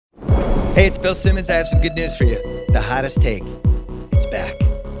Hey, it's Bill Simmons. I have some good news for you. The hottest take. It's back.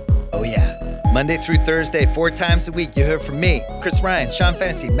 Oh, yeah. Monday through Thursday, 4 times a week, you'll hear from me, Chris Ryan, Sean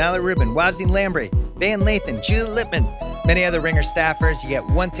Fennessy, Mallory Rubin, Wazzy Lambre, Van Lathan, Julie Lippman, many other Ringer staffers. You get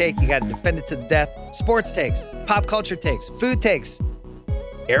one take. You got to defend it to the death. Sports takes, pop culture takes, food takes,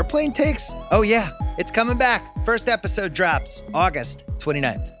 airplane takes. Oh, yeah. It's coming back. First episode drops August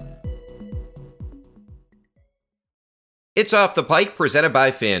 29th. It's Off the Pike, presented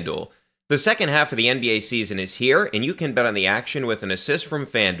by FanDuel. The second half of the NBA season is here, and you can bet on the action with an assist from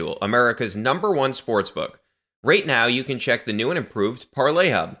FanDuel, America's #1 sportsbook. Right now, you can check the new and improved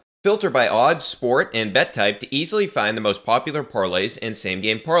Parlay Hub. Filter by odds, sport, and bet type to easily find the most popular parlays and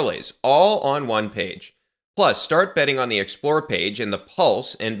same-game parlays, all on one page. Plus, start betting on the Explore page and the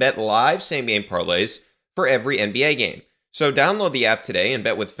Pulse and bet live same-game parlays for every NBA game. So download the app today and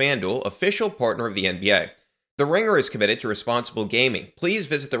bet with FanDuel, official partner of the NBA. The Ringer is committed to responsible gaming. Please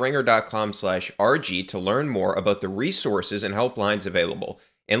visit theringer.com/RG to learn more about the resources and helplines available,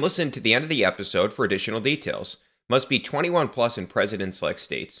 and listen to the end of the episode for additional details. Must be 21 plus in present and select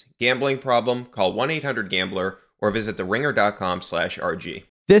states. Gambling problem? Call 1-800-GAMBLER or visit theringer.com/RG.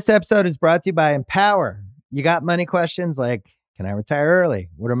 This episode is brought to you by Empower. You got money questions like, can I retire early?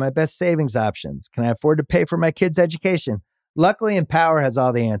 What are my best savings options? Can I afford to pay for my kids' education? Luckily, Empower has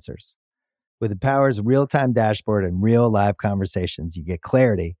all the answers. With Empower's real-time dashboard and real live conversations, you get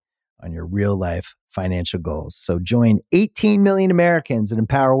clarity on your real-life financial goals. So join 18 million Americans and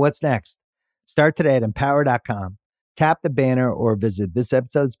Empower what's next. Start today at empower.com. Tap the banner or visit this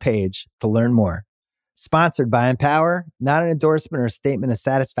episode's page to learn more. Sponsored by Empower, not an endorsement or statement of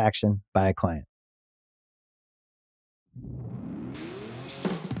satisfaction by a client.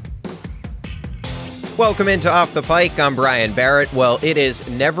 Welcome into Off the Pike. I'm Brian Barrett. Well, it is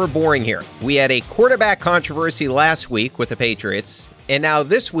never boring here. We had a quarterback controversy last week with the Patriots, and now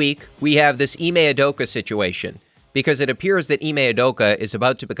this week we have this Ime Udoka situation, because it appears that Ime Udoka is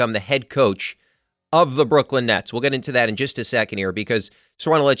about to become the head coach of the Brooklyn Nets. We'll get into that in just a second here, because just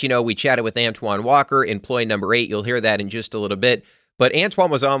want to let you know we chatted with Antoine Walker, employee number 8. You'll hear that in just a little bit. But Antoine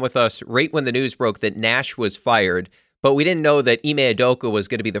was on with us right when the news broke that Nash was fired, but we didn't know that Ime Udoka was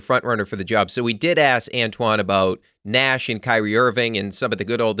going to be the front runner for the job. So we did ask Antoine about Nash and Kyrie Irving and some of the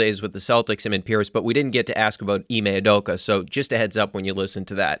good old days with the Celtics, him and Pierce, but we didn't get to ask about Ime Udoka. So just a heads up when you listen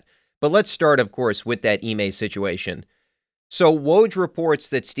to that. But let's start, of course, with that Ime situation. So Woj reports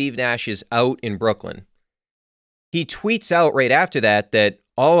that Steve Nash is out in Brooklyn. He tweets out right after that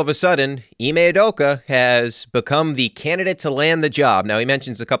all of a sudden, Ime Udoka has become the candidate to land the job. Now, he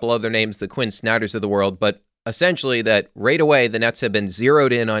mentions a couple other names, the Quinn Snyders of the world, but essentially that right away the Nets have been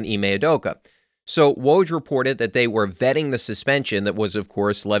zeroed in on Ime Udoka. So Woj reported that they were vetting the suspension that was, of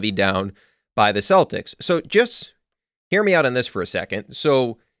course, levied down by the Celtics. So just hear me out on this for a second.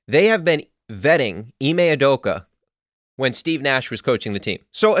 So they have been vetting Ime Udoka when Steve Nash was coaching the team.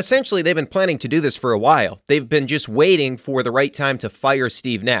 So essentially they've been planning to do this for a while. They've been just waiting for the right time to fire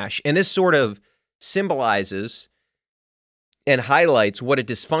Steve Nash. And this sort of symbolizes and highlights what a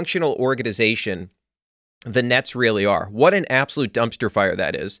dysfunctional organization the Nets really are. What an absolute dumpster fire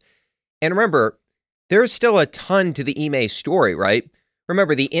that is. And remember, there's still a ton to the Ime story, right?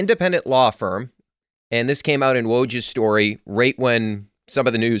 Remember, the independent law firm, and this came out in Woj's story right when some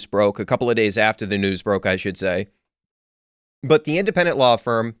of the news broke, a couple of days after the news broke, I should say. But the independent law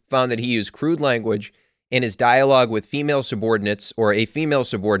firm found that he used crude language in his dialogue with female subordinates or a female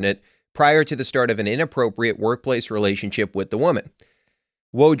subordinate prior to the start of an inappropriate workplace relationship with the woman.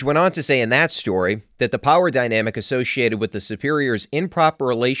 Woj went on to say in that story that the power dynamic associated with the superior's improper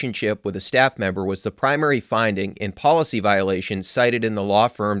relationship with a staff member was the primary finding in policy violations cited in the law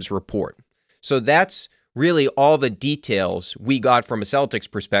firm's report. So that's really all the details we got from a Celtics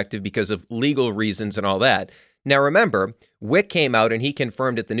perspective because of legal reasons and all that. Now remember, Wick came out and he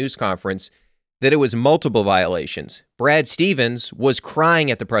confirmed at the news conference that it was multiple violations. Brad Stevens was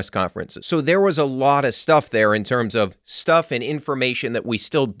crying at the press conference. So there was a lot of stuff there in terms of stuff and information that we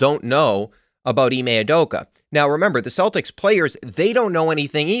still don't know about Ime Udoka. Now remember, the Celtics players, they don't know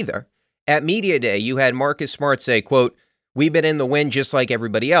anything either. At Media Day, you had Marcus Smart say, quote, "We've been in the wind just like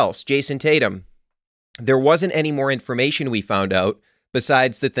everybody else." Jason Tatum, "There wasn't any more information we found out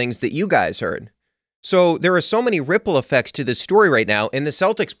besides the things that you guys heard." So there are so many ripple effects to this story right now, and the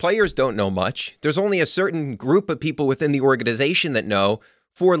Celtics players don't know much. There's only a certain group of people within the organization that know,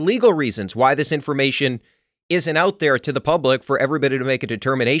 for legal reasons, why this information isn't out there to the public for everybody to make a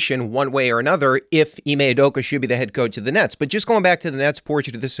determination one way or another if Ime Udoka should be the head coach of the Nets. But just going back to the Nets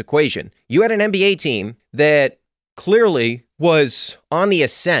portion of this equation, you had an NBA team that clearly was on the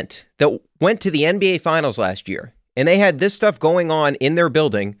ascent, that went to the NBA Finals last year, and they had this stuff going on in their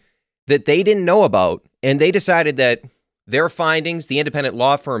building. that they didn't know about, and they decided that their findings, the independent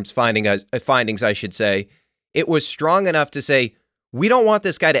law firm's findings, I should say, it was strong enough to say, we don't want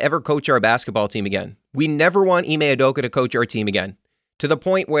this guy to ever coach our basketball team again. We never want Ime Udoka to coach our team again, to the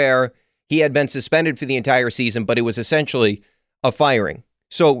point where he had been suspended for the entire season, but it was essentially a firing.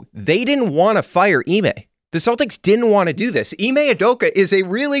 So they didn't want to fire Ime. The Celtics didn't want to do this. Ime Udoka is a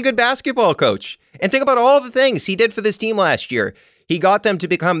really good basketball coach. And think about all the things he did for this team last year. He got them to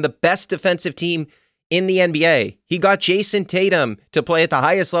become the best defensive team in the NBA. He got Jason Tatum to play at the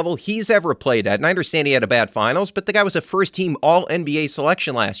highest level he's ever played at. And I understand he had a bad finals, but the guy was a first-team All-NBA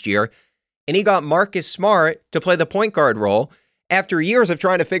selection last year. And he got Marcus Smart to play the point guard role after years of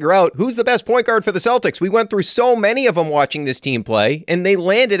trying to figure out who's the best point guard for the Celtics. We went through so many of them watching this team play, and they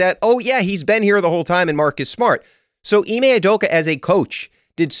landed at, oh yeah, he's been here the whole time in Marcus Smart. So Ime Udoka as a coach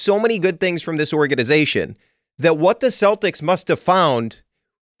did so many good things from this organization that what the Celtics must have found,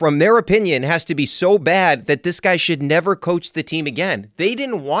 from their opinion, has to be so bad that this guy should never coach the team again. They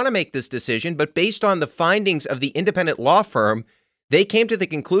didn't want to make this decision, but based on the findings of the independent law firm, they came to the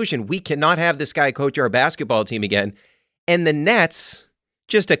conclusion, we cannot have this guy coach our basketball team again. And the Nets,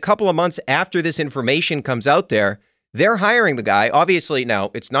 just a couple of months after this information comes out there, they're hiring the guy. Obviously, now,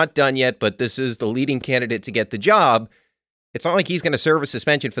 it's not done yet, but this is the leading candidate to get the job. It's not like he's going to serve a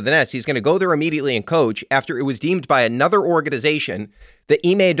suspension for the Nets. He's going to go there immediately and coach after it was deemed by another organization that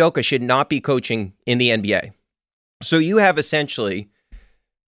Ime Udoka should not be coaching in the NBA. So you have essentially,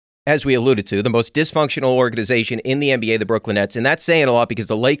 as we alluded to, the most dysfunctional organization in the NBA, the Brooklyn Nets. And that's saying a lot because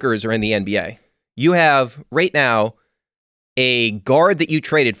the Lakers are in the NBA. You have, right now, a guard that you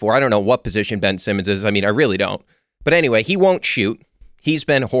traded for. I don't know what position Ben Simmons is. I mean, I really don't. But anyway, he won't shoot. He's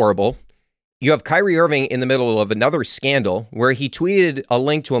been horrible. You have Kyrie Irving in the middle of another scandal where he tweeted a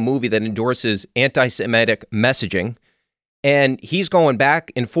link to a movie that endorses anti-Semitic messaging. And he's going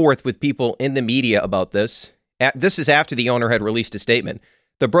back and forth with people in the media about this. This is after the owner had released a statement.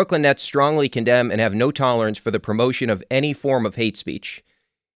 The Brooklyn Nets strongly condemn and have no tolerance for the promotion of any form of hate speech.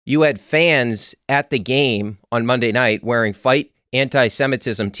 You had fans at the game on Monday night wearing Fight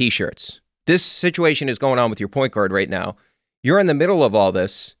Anti-Semitism t-shirts. This situation is going on with your point guard right now. You're in the middle of all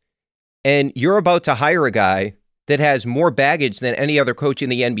this, and you're about to hire a guy that has more baggage than any other coach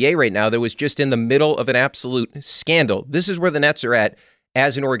in the NBA right now that was just in the middle of an absolute scandal. This is where the Nets are at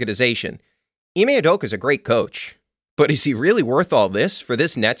as an organization. Ime Udoka is a great coach, but is he really worth all this for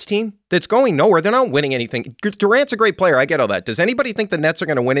this Nets team that's going nowhere? They're not winning anything. Durant's a great player. I get all that. Does anybody think the Nets are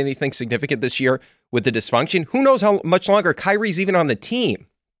going to win anything significant this year with the dysfunction? Who knows how much longer Kyrie's even on the team?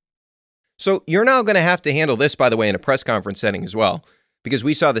 So you're now going to have to handle this, by the way, in a press conference setting as well, because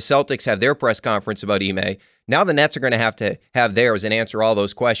we saw the Celtics have their press conference about Ime. Now the Nets are going to have theirs and answer all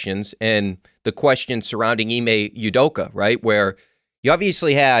those questions and the questions surrounding Ime Udoka, right? Where you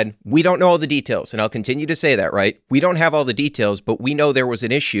obviously had, we don't know all the details, and I'll continue to say that, right? We don't have all the details, but we know there was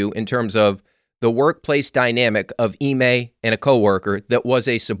an issue in terms of the workplace dynamic of Ime and a coworker that was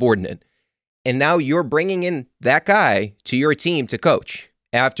a subordinate. And now you're bringing in that guy to your team to coach.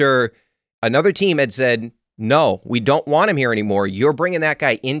 After another team had said, no, we don't want him here anymore, you're bringing that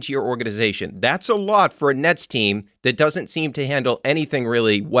guy into your organization. That's a lot for a Nets team that doesn't seem to handle anything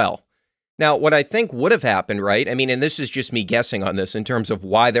really well. Now, what I think would have happened, right? I mean, and this is just me guessing on this in terms of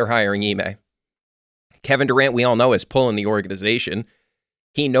why they're hiring Ime. Kevin Durant, we all know, is pulling the organization.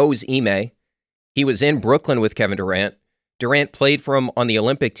 He knows Ime. He was in Brooklyn with Kevin Durant. Durant played for him on the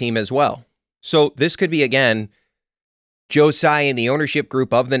Olympic team as well. So this could be, again, Joe Tsai and the ownership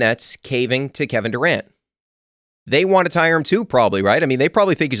group of the Nets caving to Kevin Durant. They want to hire him too, probably, right? I mean, they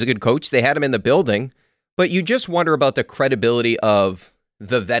probably think he's a good coach. They had him in the building. But you just wonder about the credibility of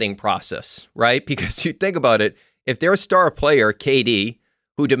the vetting process, right? Because you think about it, if their star player, KD,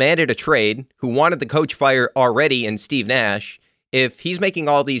 who demanded a trade, who wanted the coach fired already in Steve Nash, if he's making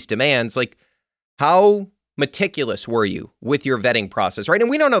all these demands, like, how meticulous were you with your vetting process, right? And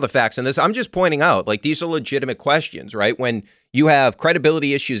we don't know the facts on this. I'm just pointing out, like, these are legitimate questions, right? When you have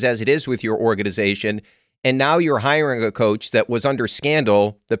credibility issues as it is with your organization, and now you're hiring a coach that was under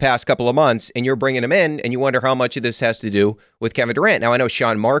scandal the past couple of months, and you're bringing him in, and you wonder how much of this has to do with Kevin Durant. Now, I know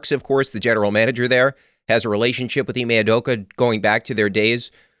Sean Marks, of course, the general manager there, has a relationship with Ime Udoka going back to their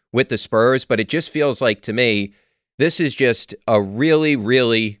days with the Spurs, but it just feels like, to me, this is just a really,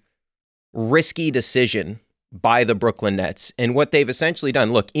 really risky decision by the Brooklyn Nets. And what they've essentially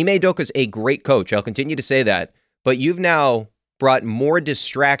done, look, Ime Udoka's a great coach. I'll continue to say that, but you've now brought more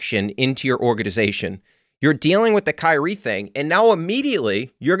distraction into your organization. You're dealing with the Kyrie thing, and now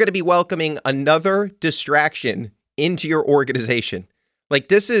immediately you're going to be welcoming another distraction into your organization. Like,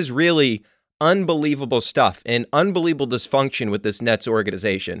 this is really unbelievable stuff and unbelievable dysfunction with this Nets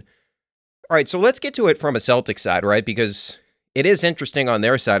organization. All right, so let's get to it from a Celtics side, right? Because it is interesting on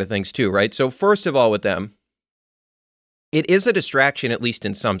their side of things too, right? So first of all with them, it is a distraction, at least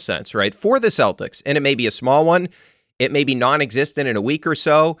in some sense, right? For the Celtics, and it may be a small one. It may be non-existent in a week or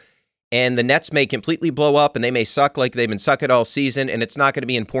so, and the Nets may completely blow up, and they may suck like they've been sucking all season, and it's not going to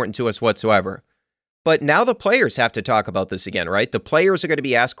be important to us whatsoever. But now the players have to talk about this again, right? The players are going to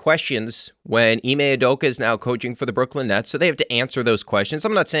be asked questions when Ime Udoka is now coaching for the Brooklyn Nets, so they have to answer those questions.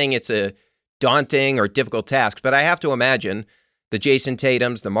 I'm not saying it's a daunting or difficult task, but I have to imagine the Jason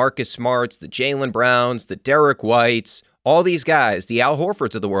Tatums, the Marcus Smarts, the Jaylen Browns, the Derek Whites, all these guys, the Al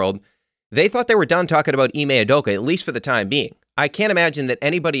Horfords of the world, they thought they were done talking about Ime Udoka, at least for the time being. I can't imagine that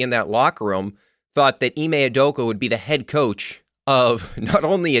anybody in that locker room thought that Ime Udoka would be the head coach of not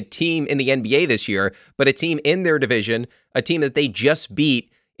only a team in the NBA this year, but a team in their division, a team that they just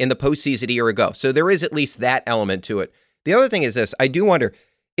beat in the postseason a year ago. So there is at least that element to it. The other thing is this, I do wonder,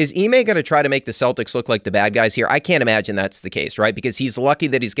 is Ime going to try to make the Celtics look like the bad guys here? I can't imagine that's the case, right? Because he's lucky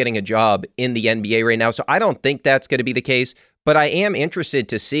that he's getting a job in the NBA right now. So I don't think that's going to be the case, but I am interested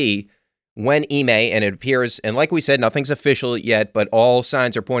to see when Ime, and it appears, and like we said, nothing's official yet, but all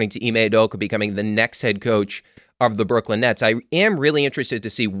signs are pointing to Ime Udoka becoming the next head coach of the Brooklyn Nets. I am really interested to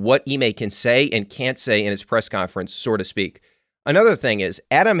see what Ime can say and can't say in his press conference, so to speak. Another thing is,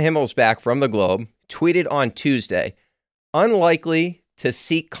 Adam Himmelsbach from the Globe tweeted on Tuesday, unlikely to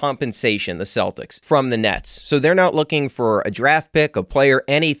seek compensation, the Celtics, from the Nets. So they're not looking for a draft pick, a player,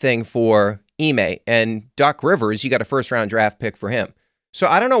 anything for Ime. And Doc Rivers, you got a first-round draft pick for him. So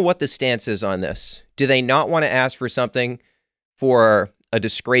I don't know what the stance is on this. Do they not want to ask for something for a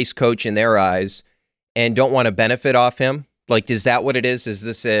disgraced coach in their eyes and don't want to benefit off him? Like, is that what it is? Is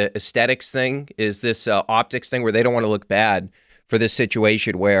this a aesthetics thing? Is this a optics thing where they don't want to look bad for this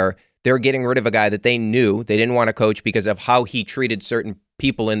situation where they're getting rid of a guy that they knew they didn't want to coach because of how he treated certain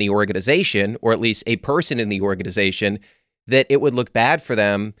people in the organization, or at least a person in the organization, that it would look bad for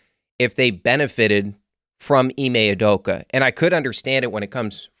them if they benefited from Ime Udoka. And I could understand it when it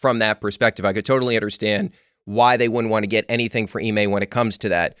comes from that perspective. I could totally understand why they wouldn't want to get anything for Ime when it comes to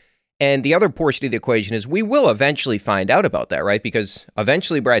that. And the other portion of the equation is we will eventually find out about that, right? Because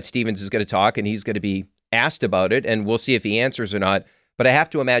eventually Brad Stevens is going to talk and he's going to be asked about it, and we'll see if he answers or not. But I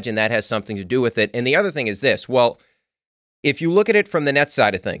have to imagine that has something to do with it. And the other thing is this. Well, if you look at it from the Nets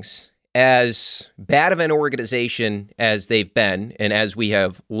side of things, as bad of an organization as they've been, and as we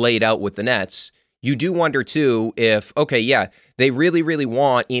have laid out with the Nets, you do wonder too if, okay, yeah, they really, really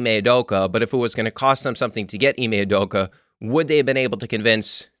want Ime Udoka, but if it was going to cost them something to get Ime Udoka, would they have been able to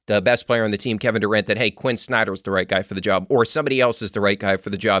convince the best player on the team, Kevin Durant, that, hey, Quinn Snyder's the right guy for the job, or somebody else is the right guy for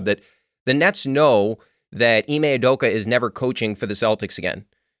the job? That the Nets know that Ime Udoka is never coaching for the Celtics again.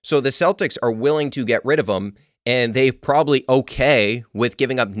 So the Celtics are willing to get rid of him, and they probably okay with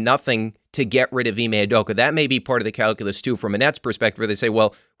giving up nothing to get rid of Ime Udoka. That may be part of the calculus too from a Nets perspective, where they say,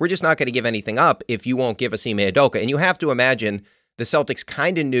 well, we're just not going to give anything up if you won't give us Ime Udoka. And you have to imagine the Celtics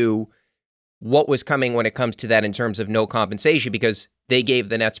kind of knew what was coming when it comes to that in terms of no compensation, because they gave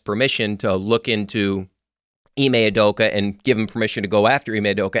the Nets permission to look into Ime Udoka and give them permission to go after Ime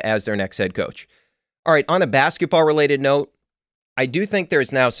Udoka as their next head coach. All right, on a basketball-related note, I do think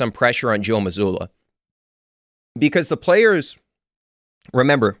there's now some pressure on Joe Mazzulla, because the players,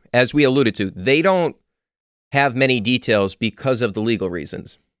 remember, as we alluded to, they don't have many details because of the legal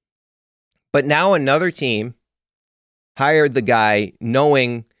reasons. But now another team hired the guy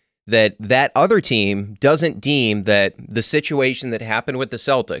knowing that that other team doesn't deem that the situation that happened with the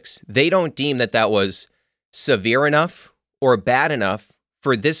Celtics, they don't deem that that was severe enough or bad enough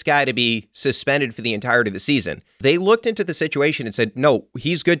for this guy to be suspended for the entirety of the season. They looked into the situation and said, no,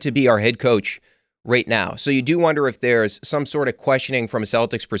 he's good to be our head coach right now. So you do wonder if there's some sort of questioning from a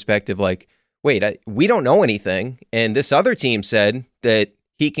Celtics perspective, like, wait, we don't know anything, and this other team said that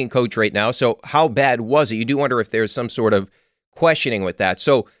he can coach right now, so how bad was it? You do wonder if there's some sort of questioning with that.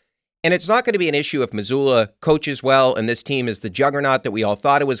 So, and it's not going to be an issue if Mazzulla coaches well and this team is the juggernaut that we all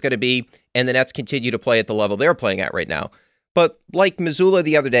thought it was going to be, and the Nets continue to play at the level they're playing at right now. But like Mazzulla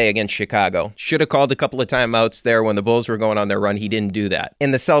the other day against Chicago, should have called a couple of timeouts there when the Bulls were going on their run. He didn't do that.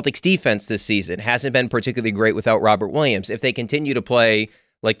 And the Celtics defense this season hasn't been particularly great without Robert Williams. If they continue to play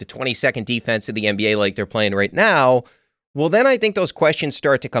like the 22nd defense in the NBA like they're playing right now, well, then I think those questions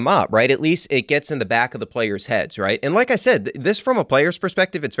start to come up, right? At least it gets in the back of the players' heads, right? And like I said, this from a player's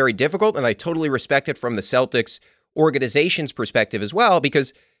perspective, it's very difficult, and I totally respect it from the Celtics organization's perspective as well,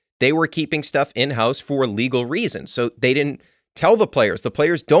 because they were keeping stuff in-house for legal reasons. So they didn't tell the players. The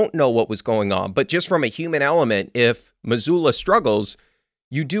players don't know what was going on. But just from a human element, if Mazzulla struggles,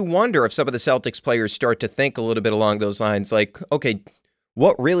 you do wonder if some of the Celtics players start to think a little bit along those lines, like, okay,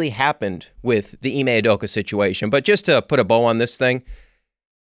 what really happened with the Ime Udoka situation. But just to put a bow on this thing,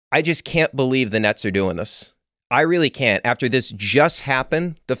 I just can't believe the Nets are doing this. I really can't. After this just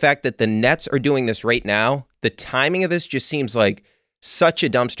happened, the fact that the Nets are doing this right now, the timing of this just seems like such a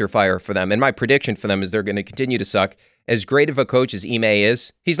dumpster fire for them. And my prediction for them is they're going to continue to suck. As great of a coach as Ime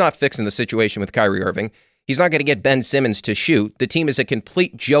is, he's not fixing the situation with Kyrie Irving. He's not going to get Ben Simmons to shoot. The team is a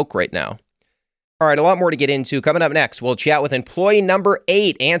complete joke right now. All right, a lot more to get into. Coming up next, we'll chat with employee number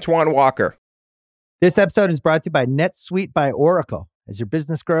 8, Antoine Walker. This episode is brought to you by NetSuite by Oracle. As your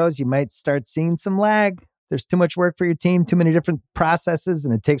business grows, you might start seeing some lag. There's too much work for your team, too many different processes,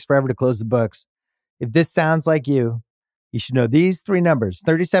 and it takes forever to close the books. If this sounds like you, you should know these 3 numbers: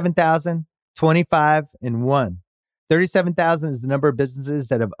 37,000, 25, and 1. 37,000 is the number of businesses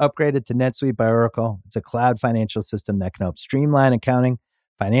that have upgraded to NetSuite by Oracle. It's a cloud financial system that can help streamline accounting,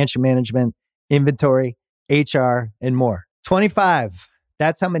 financial management, inventory, HR, and more. 25,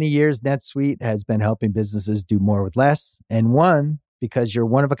 that's how many years NetSuite has been helping businesses do more with less. And 1, because your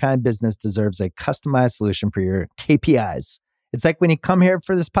one-of-a-kind business deserves a customized solution for your KPIs. It's like when you come here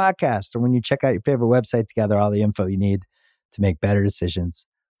for this podcast or when you check out your favorite website to gather all the info you need to make better decisions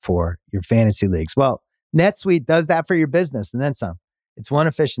for your fantasy leagues. Well, NetSuite does that for your business and then some. It's one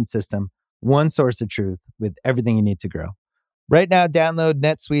efficient system, one source of truth with everything you need to grow. Right now, download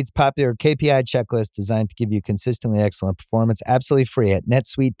NetSuite's popular KPI checklist designed to give you consistently excellent performance absolutely free at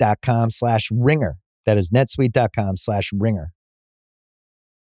netsuite.com/ringer. That is netsuite.com/ringer.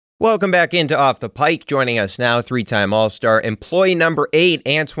 Welcome back into Off the Pike. Joining us now, 3-time All-Star, employee number 8,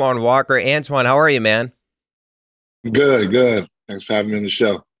 Antoine Walker. Antoine, how are you, man? Good. Thanks for having me on the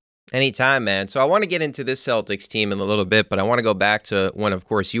show. Anytime, man. So I want to get into this Celtics team in a little bit, but I want to go back to when, of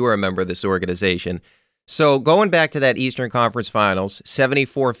course, you were a member of this organization. So going back to that Eastern Conference Finals,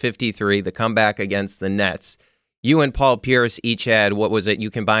 74-53, the comeback against the Nets, you and Paul Pierce each had, what was it, you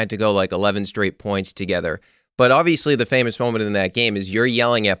combined to go like 11 straight points together. But obviously the famous moment in that game is you're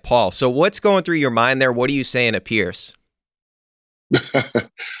yelling at Paul. So what's going through your mind there? What are you saying to Pierce? It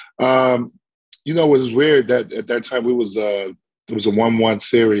was weird that at that time it was a 1-1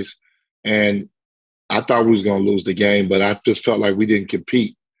 series, and I thought we was going to lose the game, but I just felt like we didn't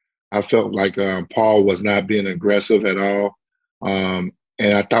compete. I felt like Paul was not being aggressive at all, and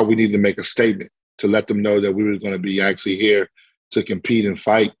I thought we needed to make a statement to let them know that we were going to be actually here to compete and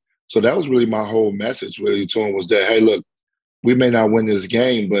fight. So that was really my whole message really to him, was that, hey, look, we may not win this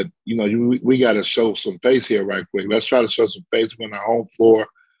game, but, we got to show some face here right quick. Let's try to show some face. We're on our home floor.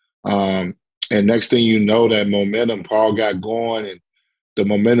 And next thing you know, that momentum, Paul got going and the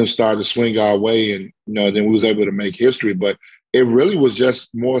momentum started to swing our way. And, then we was able to make history. But it really was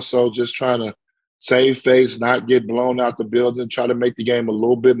just more so just trying to save face, not get blown out the building, try to make the game a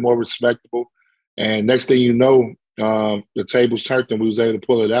little bit more respectable. And next thing you know, the tables turned and we was able to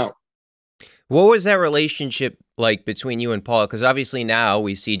pull it out. What was that relationship like between you and Paul? Because obviously now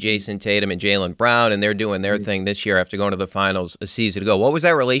we see Jason Tatum and Jaylen Brown, and they're doing their thing this year after going to the finals a season ago. What was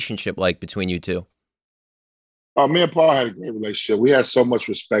that relationship like between you two? Me and Paul had a great relationship. We had so much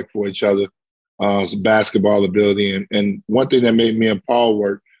respect for each other, basketball ability. And one thing that made me and Paul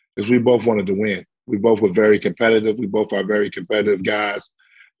work is we both wanted to win. We both were very competitive. We both are very competitive guys.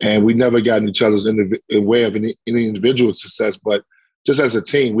 And we never got in each other's way of any individual success, but just as a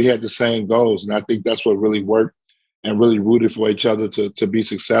team, we had the same goals. And I think that's what really worked and really rooted for each other to be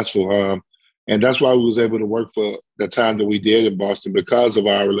successful. And that's why we was able to work for the time that we did in Boston, because of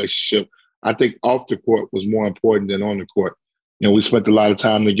our relationship. I think off the court was more important than on the court. We spent a lot of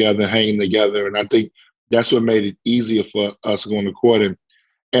time together, hanging together. And I think that's what made it easier for us going to court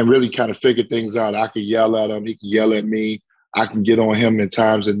and really kind of figure things out. I could yell at him. He could yell at me. I can get on him in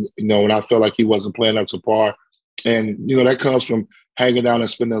times. And, when I felt like he wasn't playing up to par. And, that comes from hanging out and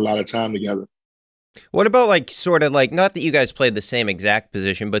spending a lot of time together. What about not that you guys played the same exact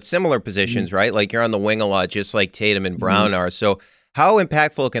position, but similar positions, right? Like you're on the wing a lot, just like Tatum and Brown are. So how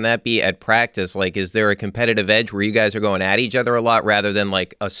impactful can that be at practice? Like, is there a competitive edge where you guys are going at each other a lot rather than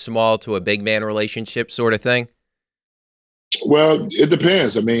like a small to a big man relationship sort of thing? Well, it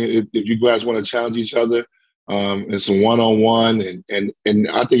depends. I mean, if you guys want to challenge each other, it's a one-on-one. And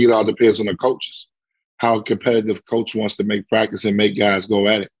I think it all depends on the coaches, how a competitive coach wants to make practice and make guys go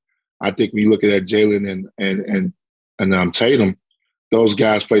at it. I think we look at Jaylen and Tatum, those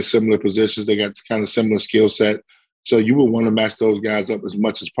guys play similar positions. They got kind of similar skill set. So you would want to match those guys up as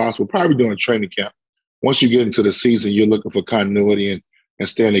much as possible, probably during training camp. Once you get into the season, you're looking for continuity and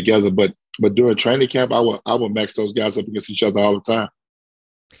staying together. But during training camp, I would match those guys up against each other all the time.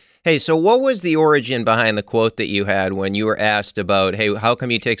 Hey, so what was the origin behind the quote that you had when you were asked about, hey, how come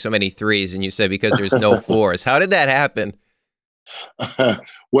you take so many threes? And you said, because there's no fours. How did that happen?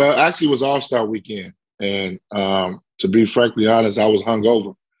 Well, actually, it was All Star Weekend, and to be frankly honest, I was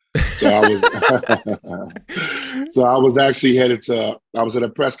hungover. So I was, so I was actually headed to. I was at a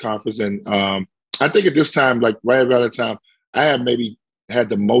press conference, and I think at this time, like right around the time, I had maybe had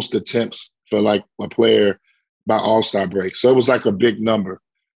the most attempts for like a player by All Star break. So it was like a big number.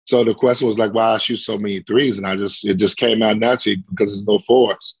 So the question was like, why I shoot so many threes, and it just came out naturally because there's no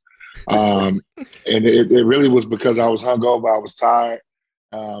force. Um, and it really was because I was hungover. I was tired.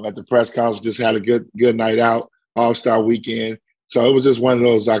 At the press conference, just had a good night out, All Star Weekend. So it was just one of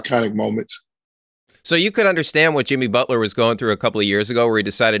those iconic moments. So you could understand what Jimmy Butler was going through a couple of years ago, where he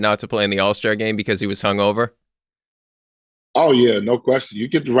decided not to play in the All-Star game because he was hungover. Oh yeah, no question. You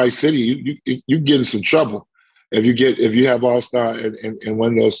get the right city, you get in some trouble if you have All Star in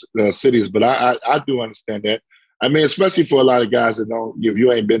one of those cities. But I do understand that. I mean, especially for a lot of guys that don't, if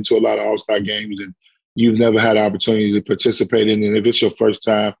you ain't been to a lot of All Star games and you've never had the opportunity to participate in, and if it's your first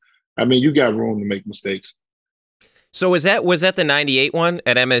time, I mean, you got room to make mistakes. So was that the '98 one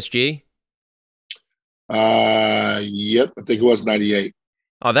at MSG? Yep, I think it was '98.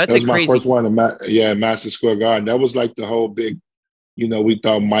 Oh, that's That a was my crazy. first one in Madison Square Garden. That was like the whole big, we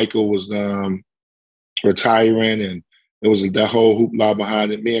thought Michael was retiring, and it was that whole hoopla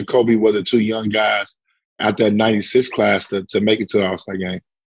behind it. Me and Kobe were the two young guys out that '96 class to make it to the All-Star game.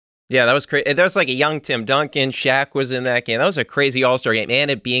 Yeah, that was crazy. There was like a young Tim Duncan. Shaq was in that game. That was a crazy All-Star game,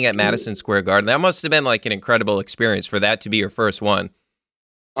 and it being at Madison Square Garden. That must have been like an incredible experience for that to be your first one.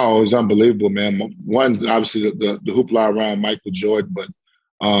 Oh, it was unbelievable, man. One, obviously, the hoopla around Michael Jordan, but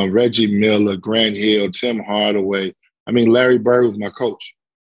Reggie Miller, Grant Hill, Tim Hardaway. I mean, Larry Bird was my coach.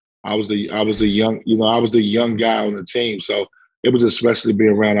 I was the young guy on the team. So it was especially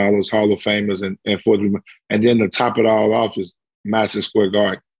being around all those Hall of Famers and then to top it all off is Madison Square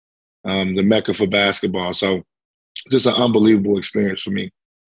Garden, the mecca for basketball. So just an unbelievable experience for me.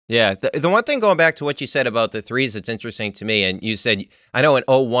 Yeah, the one thing going back to what you said about the threes that's interesting to me, and you said, I know in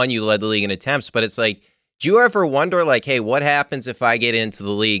 '01 you led the league in attempts, but it's like, do you ever wonder, like, hey, what happens if I get into the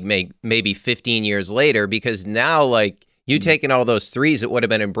league maybe 15 years later? Because now, like, you taking all those threes, it would have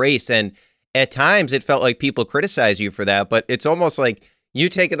been embraced. And at times it felt like people criticize you for that, but it's almost like you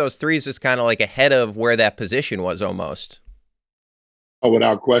taking those threes was kind of like ahead of where that position was almost. Oh,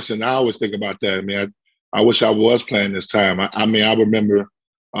 without question. I always think about that. I mean, I wish I was playing this time. I mean, I remember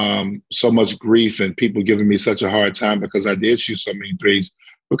so much grief and people giving me such a hard time because I did shoot so many threes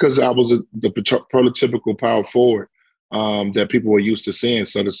because I was the prototypical power forward that people were used to seeing.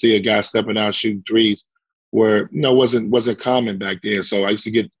 So to see a guy stepping out shooting threes where wasn't common back then. So I used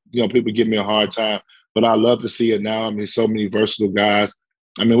to get people give me a hard time, but I love to see it now. I mean, so many versatile guys.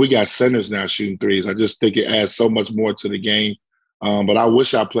 I mean, we got centers now shooting threes. I just think it adds so much more to the game. But I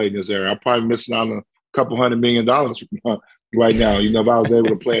wish I played in this era. I'm probably missing out on a couple $100 million right now. If I was able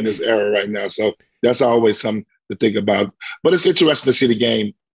to play in this era right now. So that's always something to think about. But it's interesting to see the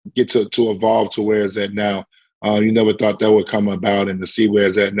game get to evolve to where it's at now. You never thought that would come about, and to see where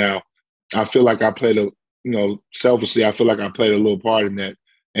it's at now. I feel like I played selfishly, I feel like I played a little part in that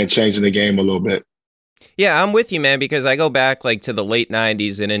and changing the game a little bit. Yeah, I'm with you, man, because I go back like to the late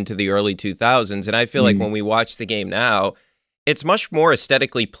 '90s and into the early 2000s, and I feel like when we watch the game now, it's much more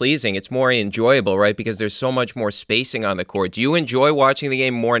aesthetically pleasing. It's more enjoyable, right? Because there's so much more spacing on the court. Do you enjoy watching the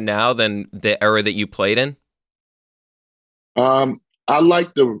game more now than the era that you played in? I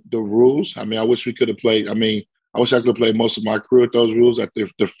like the rules. I mean, I wish we could have played. I mean, I wish I could have played most of my career with those rules, like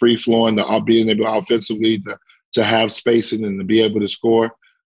the free flowing, the being able offensively to have spacing and to be able to score.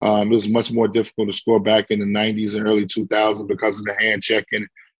 It was much more difficult to score back in the '90s and early 2000s because of the hand checking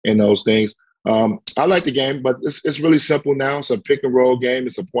and those things. I like the game, but it's really simple now. It's a pick and roll game.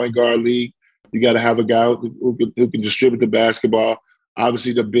 It's a point guard league. You got to have a guy who can distribute the basketball.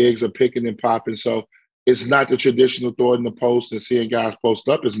 Obviously, the bigs are picking and popping. So it's not the traditional throw in the post and seeing guys post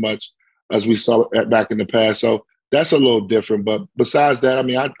up as much as we saw back in the past. So that's a little different. But besides that, I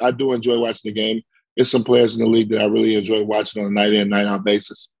mean, I do enjoy watching the game. There's some players in the league that I really enjoy watching on a night in, night out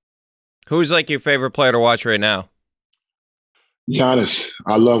basis. Who's like your favorite player to watch right now? Giannis.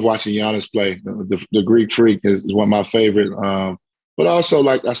 I love watching Giannis play. The Greek Freak is one of my favorite. But also,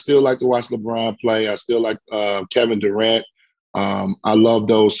 like, I still like to watch LeBron play. I still like Kevin Durant. I love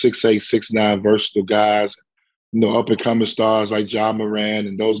those 6'8", 6'9" versatile guys. Up and coming stars like Ja Morant,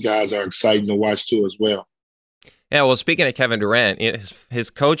 and those guys are exciting to watch too as well. Yeah, well, speaking of Kevin Durant, his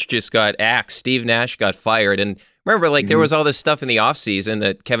coach just got axed. Steve Nash got fired. And remember, like, there was all this stuff in the offseason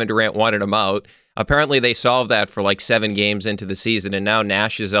that Kevin Durant wanted him out. Apparently, they solved that for like 7 games into the season, and now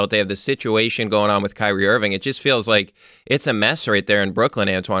Nash is out. They have this situation going on with Kyrie Irving. It just feels like it's a mess right there in Brooklyn,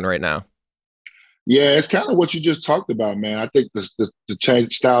 Antoine, right now. Yeah, it's kind of what you just talked about, man. I think the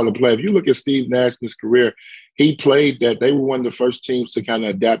change style of play. If you look at Steve Nash's career, he played that. They were one of the first teams to kind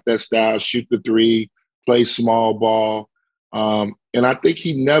of adapt that style, shoot the three, play small ball, and I think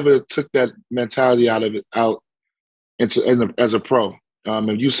he never took that mentality out of it out as a pro.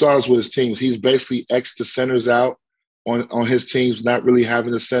 And you saw us with his teams. He's basically X the centers out on his teams, not really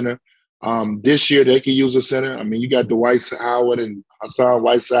having a center. This year they could use a center. I mean, you got Dwight Howard and Hassan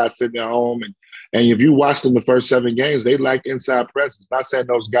Whiteside sitting at home, and if you watch them the first 7 games, they lack inside presence. Not saying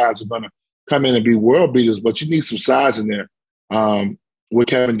those guys are going to come in and be world beaters, but you need some size in there. With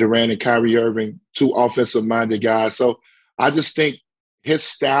Kevin Durant and Kyrie Irving, 2 offensive-minded guys. So I just think his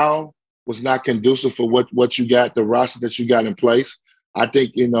style was not conducive for what you got, the roster that you got in place. I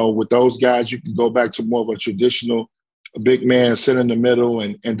think, with those guys, you can go back to more of a traditional big man, sit in the middle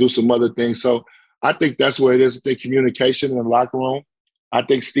and do some other things. So I think that's where it is. I think communication in the locker room. I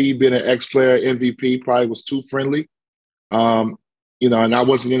think Steve, being an ex-player, MVP, probably was too friendly. And I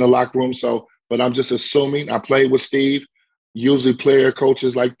wasn't in the locker room, but I'm just assuming. I played with Steve. Usually player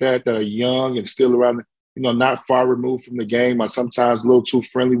coaches like that are young and still around, not far removed from the game, are sometimes a little too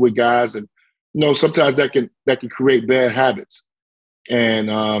friendly with guys. And, sometimes that can create bad habits. And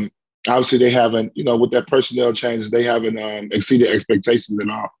obviously they haven't, with that personnel changes, they haven't exceeded expectations at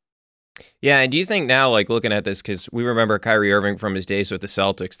all. Yeah, and do you think now, like looking at this, because we remember Kyrie Irving from his days with the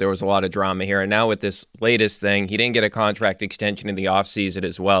Celtics, there was a lot of drama here, and now with this latest thing, he didn't get a contract extension in the offseason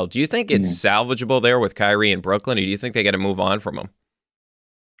as well. Do you think it's salvageable there with Kyrie in Brooklyn, or do you think they got to move on from him?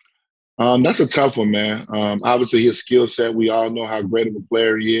 That's a tough one, man. Obviously, his skill set, we all know how great of a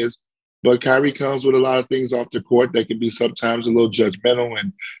player he is, but Kyrie comes with a lot of things off the court that can be sometimes a little judgmental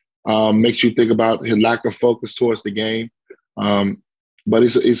and makes you think about his lack of focus towards the game. But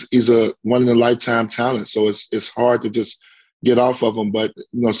he's a one in a lifetime talent, so it's hard to just get off of him. But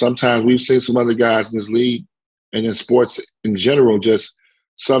sometimes we've seen some other guys in this league and in sports in general just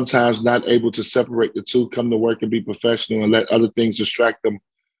sometimes not able to separate the two, come to work and be professional and let other things distract them.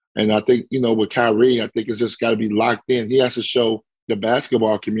 And I think with Kyrie, I think it's just got to be locked in. He has to show the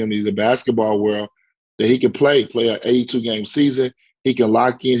basketball community, the basketball world, that he can play an 82-game season. He can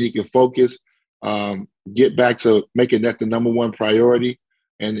lock in. He can focus. Get back to making that the number one priority.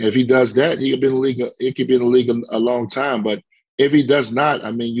 And if he does that, he could be in the league. It could be in the league a long time. But if he does not,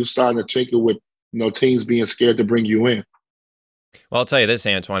 I mean, you're starting to tinker with teams being scared to bring you in. Well, I'll tell you this,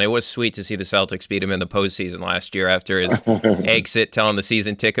 Antoine. It was sweet to see the Celtics beat him in the postseason last year after his exit, telling the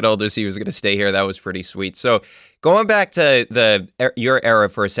season ticket holders he was going to stay here. That was pretty sweet. So going back to your era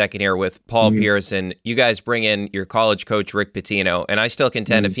for a second here with Paul Pierce, you guys bring in your college coach, Rick Pitino, and I still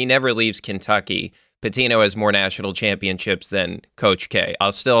contend if he never leaves Kentucky, Pitino has more national championships than Coach K.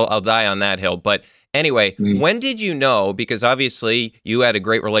 I'll die on that hill. But anyway, when did you know, because obviously you had a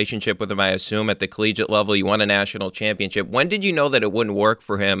great relationship with him, I assume, at the collegiate level, you won a national championship. When did you know that it wouldn't work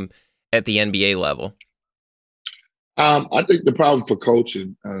for him at the NBA level? I think the problem for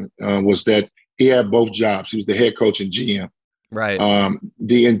coaching was that he had both jobs. He was the head coach and GM. Right.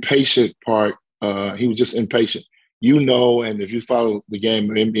 The impatient part, he was just impatient. And if you follow the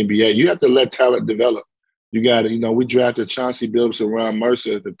game in NBA, you have to let talent develop. You got to, we drafted Chauncey Billups and Ron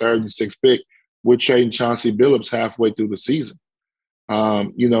Mercer at the 3rd and 6th pick. We're trading Chauncey Billups halfway through the season.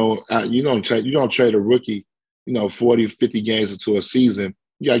 You don't trade a rookie, 40, 50 games into a season.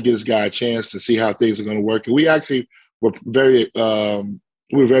 You got to give this guy a chance to see how things are going to work. And we actually were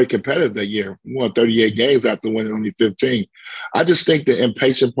very competitive that year. We won 38 games after winning only 15. I just think the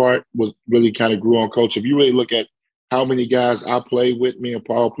impatient part was really kind of grew on coach. If you really look at how many guys I played with, me and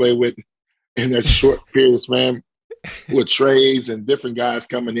Paul played with in that short period of span with trades and different guys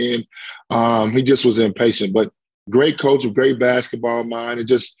coming in, he just was impatient. But great coach, great basketball mind, and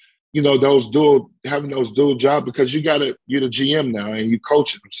just having those dual jobs because you're the GM now and you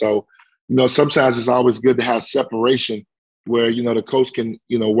coach them. So sometimes it's always good to have separation where the coach can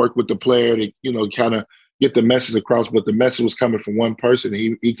work with the player to kind of get the message across, but the message was coming from one person.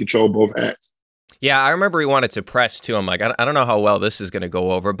 He controlled both hats. Yeah, I remember he wanted to press too. I'm like, I don't know how well this is going to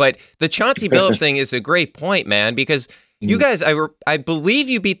go over. But the Chauncey Billups thing is a great point, man, because you guys, I believe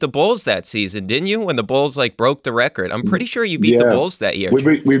you beat the Bulls that season, didn't you? When the Bulls broke the record. I'm pretty sure you beat the Bulls that year.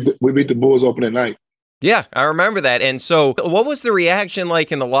 We beat the Bulls opening night. Yeah, I remember that. And so what was the reaction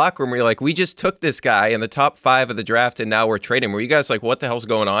like in the locker room where you're like, we just took this guy in the top 5 of the draft and now we're trading? Were you guys like, what the hell's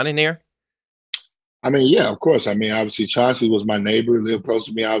going on in here? I mean, yeah, of course. I mean, obviously Chauncey was my neighbor, lived close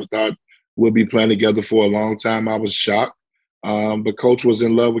to me. I thought we'll be playing together for a long time. I was shocked. But Coach was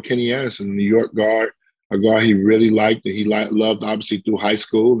in love with Kenny Anderson, a New York guard, a guard he really liked and he loved, obviously, through high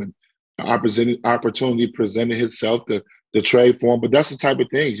school. And the opportunity presented itself to trade for him. But that's the type of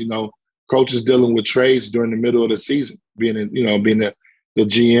things, coaches dealing with trades during the middle of the season, being the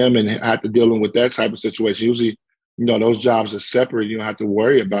GM and have to dealing with that type of situation. Usually, those jobs are separate. You don't have to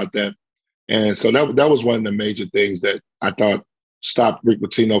worry about that. And so that was one of the major things that I thought stopped Rick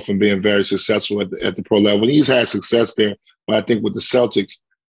Pitino from being very successful at the pro level. And he's had success there, but I think with the Celtics,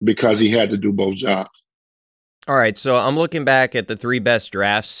 because he had to do both jobs. All right, so I'm looking back at the three best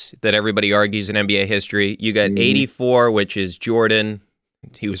drafts that everybody argues in NBA history. You got 84, which is Jordan.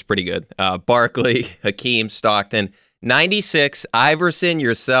 He was pretty good. Barkley, Hakeem, Stockton. 96, Iverson,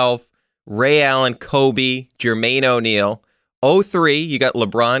 yourself, Ray Allen, Kobe, Jermaine O'Neal. 03, you got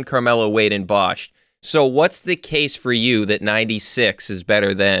LeBron, Carmelo, Wade, and Bosh. So what's the case for you that 96 is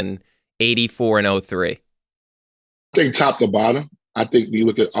better than 84 and 03? I think top to bottom. I think you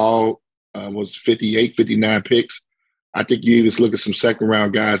look at all, was 58, 59 picks. I think you even look at some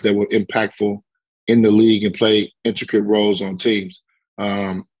second-round guys that were impactful in the league and played intricate roles on teams.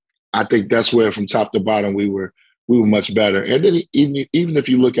 I think that's where from top to bottom we were much better. And then even if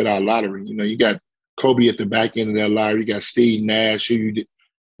you look at our lottery, you got Kobe at the back end of that lottery. You got Steve Nash, who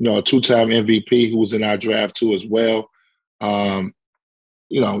a two-time MVP who was in our draft too as well. I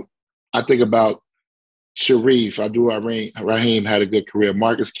think about Sharif, Raheem had a good career.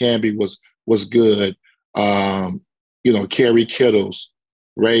 Marcus Camby was good. Kerry Kittles,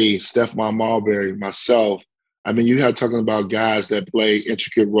 Ray, Stephon Marbury, myself. I mean, you have talking about guys that play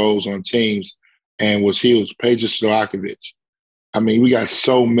intricate roles on teams and was huge. Peja Stojakovic. I mean, we got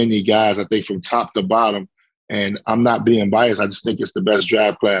so many guys, I think, from top to bottom. And I'm not being biased. I just think it's the best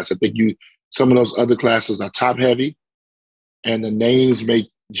draft class. I think some of those other classes are top heavy and the names may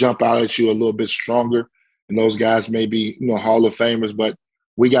jump out at you a little bit stronger. And those guys may be, Hall of Famers, but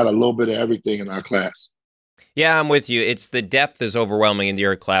we got a little bit of everything in our class. Yeah, I'm with you. It's the depth is overwhelming in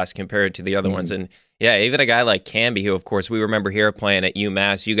your class compared to the other ones. And yeah, even a guy like Camby, who, of course, we remember here playing at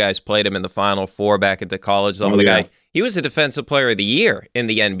UMass. You guys played him in the Final Four back at the college level. Guy, he was a Defensive Player of the Year in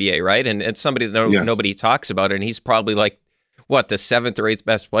the NBA, right? And it's somebody that nobody talks about. And he's probably like, the seventh or eighth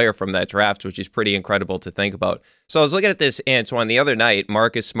best player from that draft, which is pretty incredible to think about. So I was looking at this, Antoine, the other night.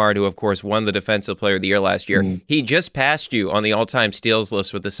 Marcus Smart, who, of course, won the Defensive Player of the Year last year, he just passed you on the all-time steals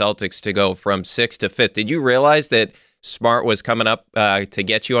list with the Celtics to go from 6th to 5th. Did you realize that Smart was coming up to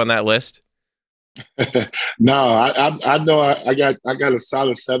get you on that list? No, I know I got a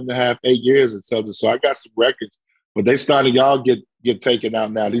solid 7.5, 8 years at Celtics, so I got some records. But they started y'all get taken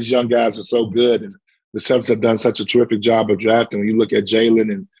out now. These young guys are so good, and the Celtics have done such a terrific job of drafting. When you look at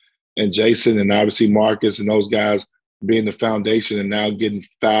Jalen and Jason, and obviously Marcus and those guys being the foundation, and now getting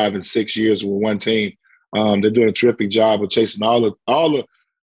 5 and 6 years with one team, they're doing a terrific job of chasing all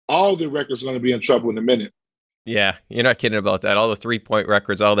the records. Are going to be in trouble in a minute. Yeah, you're not kidding about that. All the 3-point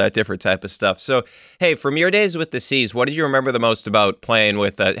records, all that different type of stuff. So, hey, from your days with the C's, what did you remember the most about playing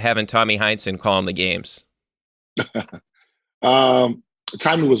with having Tommy Heinsohn calling the games?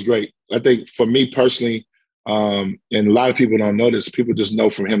 Tommy was great. I think for me personally, and a lot of people don't know this, people just know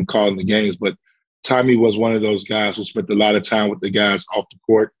from him calling the games, but Tommy was one of those guys who spent a lot of time with the guys off the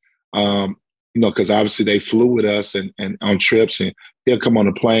court, because obviously they flew with us and on trips, and he'll come on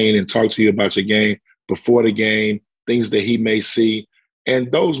a plane and talk to you about your game before the game, things that he may see.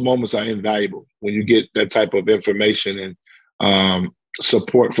 And those moments are invaluable when you get that type of information and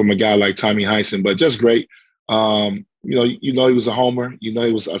support from a guy like Tommy Heinsohn, but just great. He was a homer. He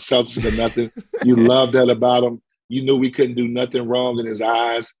was a Celtics or nothing. You loved that about him. You knew we couldn't do nothing wrong in his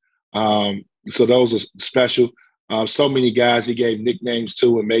eyes. So those are special. So many guys he gave nicknames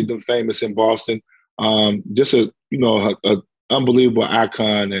to and made them famous in Boston. Just a unbelievable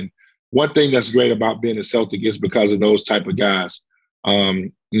icon. And one thing that's great about being a Celtic is because of those type of guys.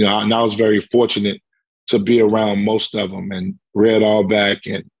 And I was very fortunate to be around most of them, and Red Auerbach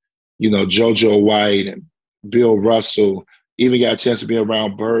and, JoJo White and Bill Russell. Even got a chance to be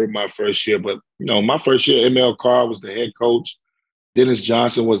around Bird my first year. But, my first year, ML Carr was the head coach. Dennis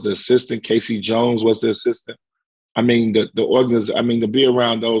Johnson was the assistant. Casey Jones was the assistant. I mean, to be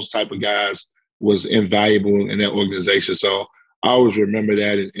around those type of guys was invaluable in that organization. So I always remember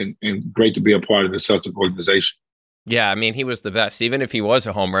that, and great to be a part of the Celtic organization. Yeah, I mean, he was the best, even if he was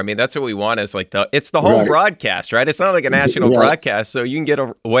a homer. I mean, that's what we want is it's the home broadcast, right? It's not like a national broadcast, so you can get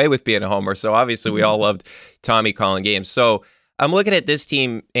away with being a homer. So obviously we all loved Tommy calling games. So I'm looking at this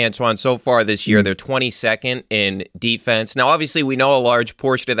team, Antoine, so far this year. They're 22nd in defense. Now, obviously, we know a large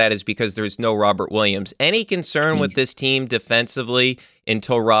portion of that is because there's no Robert Williams. Any concern with this team defensively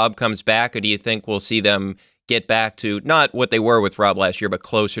until Rob comes back, or do you think we'll see them get back to not what they were with Rob last year, but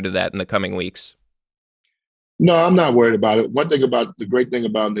closer to that in the coming weeks? No, I'm not worried about it. The great thing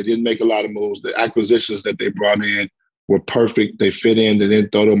about them, they didn't make a lot of moves. The acquisitions that they brought in were perfect. They fit in. They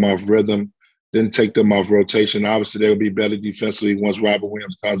didn't throw them off rhythm, didn't take them off rotation. Obviously, they'll be better defensively once Robert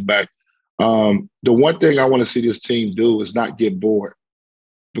Williams comes back. The one thing I want to see this team do is not get bored,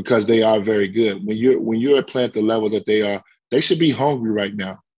 because they are very good. When you're playing at the level that they are, they should be hungry right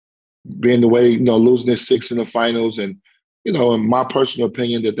now. Being the way, losing this 6 in the finals, and in my personal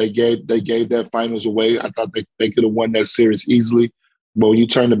opinion, that they gave that finals away. I thought they could have won that series easily. But when you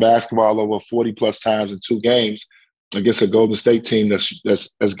turn the basketball over 40 plus times in 2 games against a Golden State team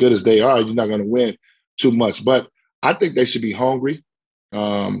that's as good as they are, you're not going to win too much. But I think they should be hungry.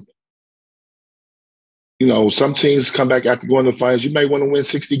 Some teams come back after going to the finals. You may want to win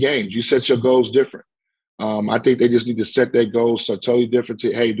 60 games. You set your goals different. I think they just need to set their goals so totally different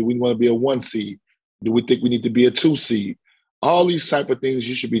to, hey, do we want to be a 1 seed? Do we think we need to be a 2 seed? All these type of things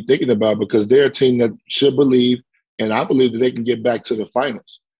you should be thinking about, because they're a team that should believe, and I believe that they can get back to the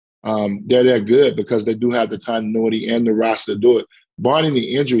finals. They're that good because they do have the continuity and the roster to do it. Barring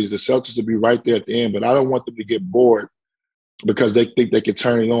the injuries, the Celtics will be right there at the end, but I don't want them to get bored because they think they can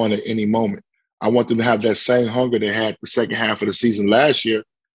turn it on at any moment. I want them to have that same hunger they had the second half of the season last year,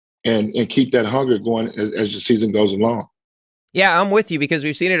 and keep that hunger going as the season goes along. Yeah, I'm with you, because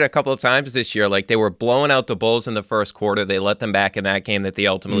we've seen it a couple of times this year. Like, they were blowing out the Bulls in the first quarter. They let them back in that game that they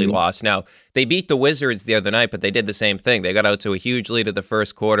ultimately lost. Now, they beat the Wizards the other night, but they did the same thing. They got out to a huge lead at the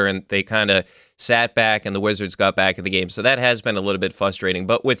first quarter, and they kind of sat back, and the Wizards got back in the game. So that has been a little bit frustrating.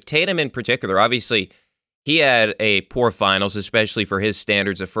 But with Tatum in particular, obviously, he had a poor finals, especially for his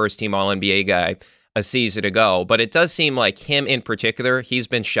standards, a first-team All-NBA guy a season ago. But it does seem like him in particular, he's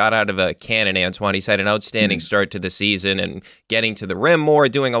been shot out of a cannon, Antoine. He's had an outstanding start to the season and getting to the rim more,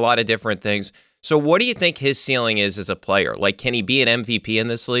 doing a lot of different things. So what do you think his ceiling is as a player? Like, can he be an MVP in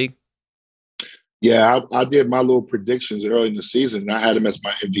this league? Yeah, I did my little predictions early in the season, and I had him as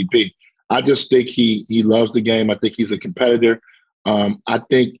my MVP. I just think he loves the game. I think he's a competitor. I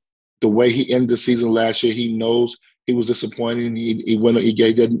think the way he ended the season last year, he knows he was disappointing. He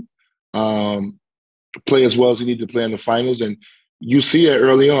didn't play as well as he needed to play in the finals. And you see that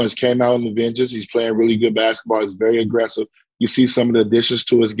early on. He came out in the Vengeance. He's playing really good basketball. He's very aggressive. You see some of the additions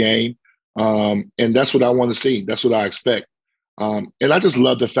to his game. And that's what I want to see. That's what I expect. And I just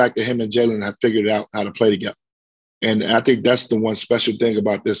love the fact that him and Jalen have figured out how to play together. And I think that's the one special thing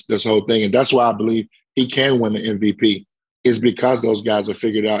about this whole thing. And that's why I believe he can win the MVP, is because those guys are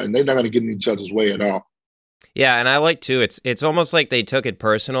figured out, and they're not going to get in each other's way at all. Yeah, and I like, too, it's almost like they took it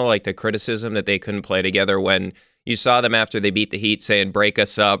personal, like the criticism that they couldn't play together, when you saw them after they beat the Heat saying, break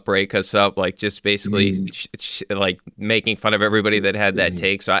us up, like just basically like making fun of everybody that had that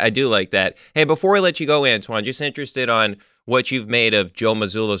take. So I do like that. Hey, before we let you go, Antoine, just interested on what you've made of Joe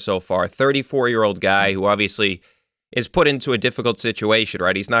Mazzulla so far. 34-year-old guy who obviously is put into a difficult situation,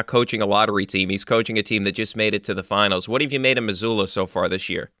 right? He's not coaching a lottery team. He's coaching a team that just made it to the finals. What have you made of Mazzulla so far this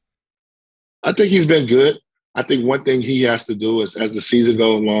year? I think he's been good. I think one thing he has to do is, as the season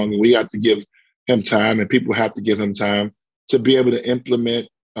goes along, we have to give him time, and people have to give him time to be able to implement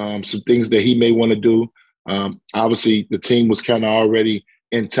some things that he may want to do. Obviously, the team was kind of already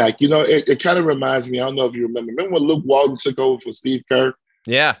intact. It kind of reminds me, I don't know if you remember when Luke Walton took over for Steve Kerr?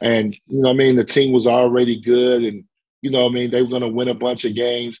 Yeah. And, the team was already good, and, they were going to win a bunch of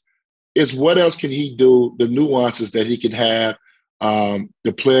games. It's what else can he do, the nuances that he can have,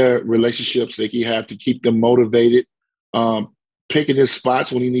 the player relationships that he have to keep them motivated, picking his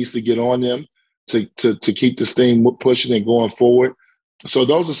spots when he needs to get on them to keep this thing pushing and going forward. So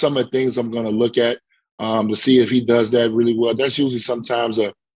those are some of the things I'm going to look at to see if he does that really well. That's usually sometimes,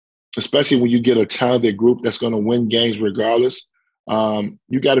 especially when you get a talented group that's going to win games regardless,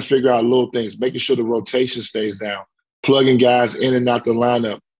 you got to figure out little things, making sure the rotation stays down, plugging guys in and out the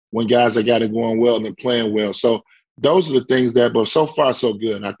lineup when guys that got it going well and they're playing well. So those are the things but so far, so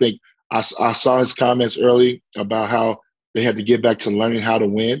good. I think I saw his comments early about how they had to get back to learning how to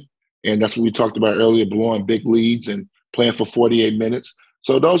win. And that's what we talked about earlier, blowing big leads and playing for 48 minutes.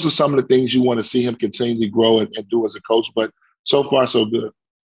 So those are some of the things you want to see him continue to grow and do as a coach. But so far, so good.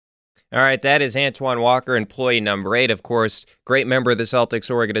 All right, that is Antoine Walker, employee number 8, of course, great member of the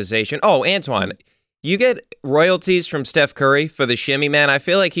Celtics organization. Oh, Antoine, you get royalties from Steph Curry for the shimmy, man. I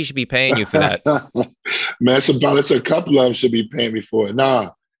feel like he should be paying you for that. Man, it's a couple of them should be paying me for it.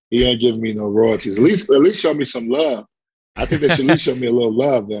 Nah, he ain't giving me no royalties. At least show me some love. I think they should at least show me a little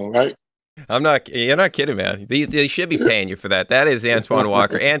love, though, right? You're not kidding, man. They should be paying you for that. That is Antoine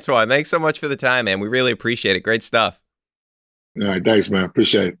Walker. Antoine, thanks so much for the time, man. We really appreciate it. Great stuff. All right, thanks, man.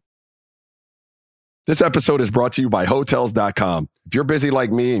 Appreciate it. This episode is brought to you by Hotels.com. If you're busy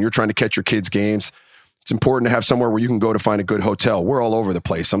like me and you're trying to catch your kids' games, it's important to have somewhere where you can go to find a good hotel. We're all over the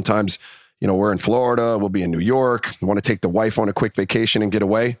place. Sometimes We're in Florida, we'll be in New York, we want to take the wife on a quick vacation and get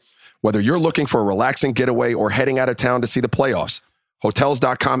away. Whether you're looking for a relaxing getaway or heading out of town to see the playoffs,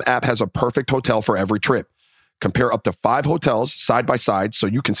 Hotels.com app has a perfect hotel for every trip. Compare up to 5 hotels side by side so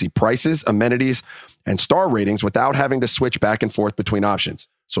you can see prices, amenities, and star ratings without having to switch back and forth between options.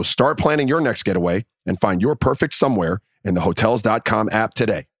 So start planning your next getaway and find your perfect somewhere in the Hotels.com app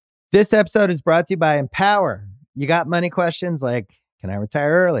today. This episode is brought to you by Empower. You got money questions like, can I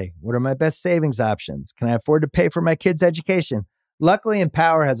retire early? What are my best savings options? Can I afford to pay for my kids' education? Luckily,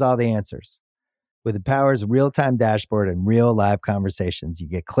 Empower has all the answers. With Empower's real-time dashboard and real live conversations, you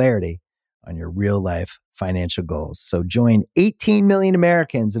get clarity on your real-life financial goals. So join 18 million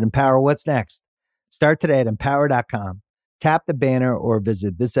Americans and Empower what's next. Start today at empower.com. Tap the banner or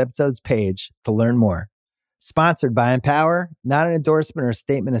visit this episode's page to learn more. Sponsored by Empower, not an endorsement or a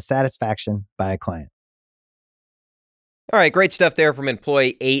statement of satisfaction by a client. All right, great stuff there from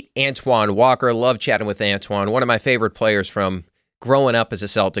employee 8, Antoine Walker. Love chatting with Antoine, one of my favorite players from growing up as a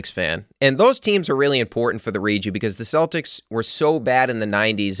Celtics fan. And those teams are really important for the region because the Celtics were so bad in the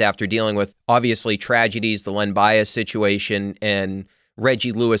 90s after dealing with, obviously, tragedies, the Len Bias situation, and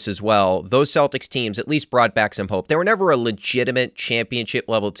Reggie Lewis as well. Those Celtics teams at least brought back some hope. They were never a legitimate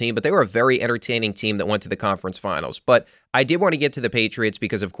championship-level team, but they were a very entertaining team that went to the conference finals. But I did want to get to the Patriots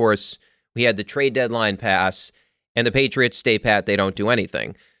because, of course, we had the trade deadline pass, and the Patriots stay pat. They don't do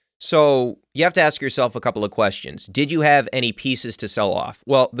anything. So you have to ask yourself a couple of questions. Did you have any pieces to sell off?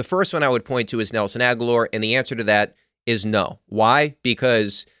 Well, the first one I would point to is Nelson Agholor, and the answer to that is no. Why?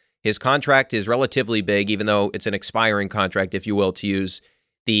 Because his contract is relatively big, even though it's an expiring contract, if you will, to use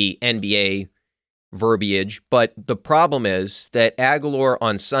the NBA verbiage. But the problem is that Agholor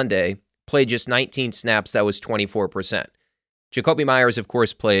on Sunday played just 19 snaps. That was 24%. Jacoby Myers, of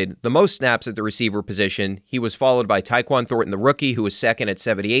course, played the most snaps at the receiver position. He was followed by Tyquan Thornton, the rookie, who was second at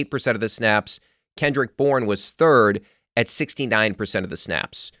 78% of the snaps. Kendrick Bourne was third at 69% of the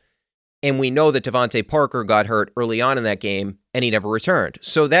snaps. And we know that Devontae Parker got hurt early on in that game, and he never returned.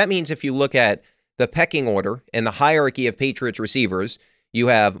 So that means if you look at the pecking order and the hierarchy of Patriots receivers, you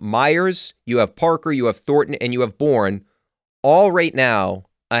have Myers, you have Parker, you have Thornton, and you have Bourne, all right now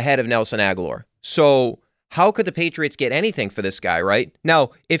ahead of Nelson Agholor. So how could the Patriots get anything for this guy, right?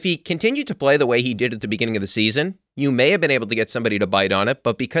 Now, if he continued to play the way he did at the beginning of the season, you may have been able to get somebody to bite on it,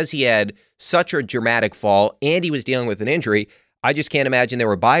 but because he had such a dramatic fall and he was dealing with an injury, I just can't imagine there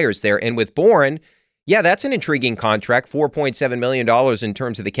were buyers there. And with Bourne, yeah, that's an intriguing contract, $4.7 million in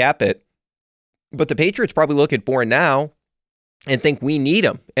terms of the cap hit. But the Patriots probably look at Bourne now and think we need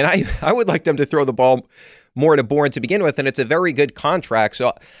him. And I would like them to throw the ball more to Bourne to begin with, and it's a very good contract.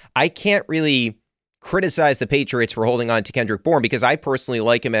 So I can't really criticize the Patriots for holding on to Kendrick Bourne because I personally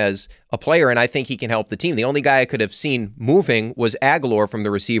like him as a player and I think he can help the team. The only guy I could have seen moving was Agholor from the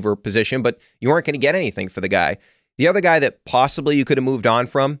receiver position, but you weren't going to get anything for the guy. The other guy that possibly you could have moved on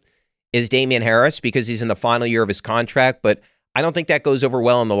from is Damian Harris because he's in the final year of his contract, but I don't think that goes over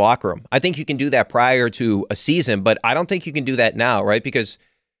well in the locker room. I think you can do that prior to a season, but I don't think you can do that now, right? Because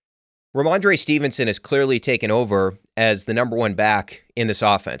Ramondre Stevenson has clearly taken over as the number one back in this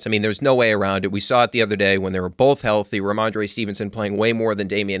offense. I mean, there's no way around it. We saw it the other day when they were both healthy, Ramondre Stevenson playing way more than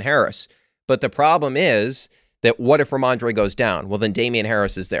Damian Harris. But the problem is that what if Ramondre goes down? Well, then Damian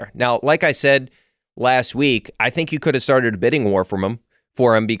Harris is there. Now, like I said last week, I think you could have started a bidding war for him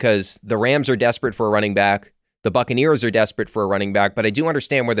because the Rams are desperate for a running back. The Buccaneers are desperate for a running back, but I do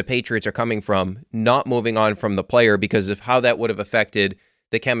understand where the Patriots are coming from, not moving on from the player because of how that would have affected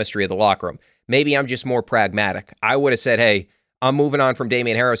the chemistry of the locker room. Maybe I'm just more pragmatic. I would have said, hey, I'm moving on from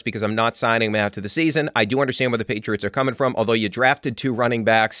Damian Harris because I'm not signing him after the season. I do understand where the Patriots are coming from. Although you drafted 2 running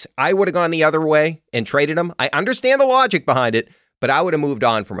backs, I would have gone the other way and traded him. I understand the logic behind it, but I would have moved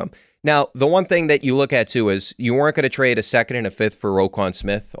on from him. Now, the one thing that you look at too is you weren't going to trade a second and a fifth for Roquan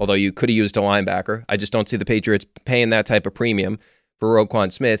Smith, although you could have used a linebacker. I just don't see the Patriots paying that type of premium for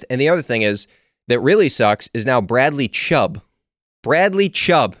Roquan Smith. And the other thing is that really sucks is now Bradley Chubb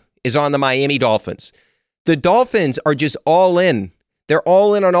is on the Miami Dolphins. The Dolphins are just all in. They're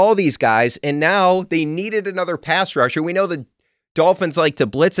all in on all these guys, and now they needed another pass rusher. We know the Dolphins like to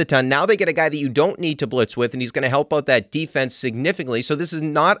blitz a ton. Now they get a guy that you don't need to blitz with, and he's going to help out that defense significantly. So this is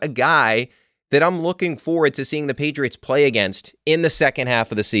not a guy that I'm looking forward to seeing the Patriots play against in the second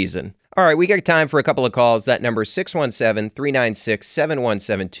half of the season. All right, we got time for a couple of calls. That number is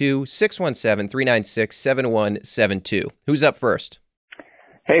 617-396-7172, 617-396-7172. Who's up first?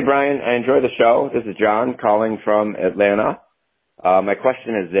 Hey, Brian, I enjoy the show. This is John calling from Atlanta. My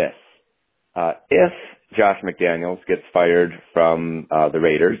question is this. If Josh McDaniels gets fired from the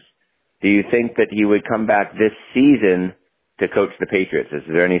Raiders, do you think that he would come back this season to coach the Patriots? Is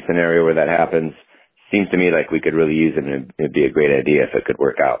there any scenario where that happens? Seems to me like we could really use him, and it'd be a great idea if it could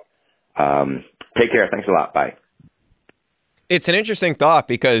work out. Take care. Thanks a lot. Bye. It's an interesting thought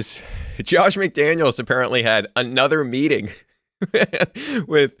because Josh McDaniels apparently had another meeting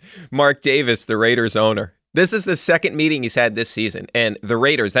with Mark Davis, the Raiders owner. This is the second meeting he's had this season. And the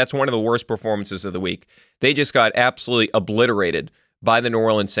Raiders, that's one of the worst performances of the week. They just got absolutely obliterated by the New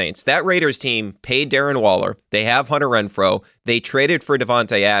Orleans Saints. That Raiders team paid Darren Waller. They have Hunter Renfrow. They traded for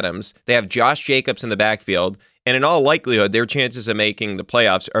Devontae Adams. They have Josh Jacobs in the backfield. And in all likelihood, their chances of making the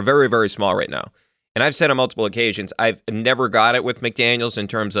playoffs are very, very small right now. And I've said on multiple occasions, I've never got it with McDaniels in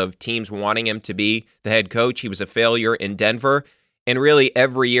terms of teams wanting him to be the head coach. He was a failure in Denver. And really,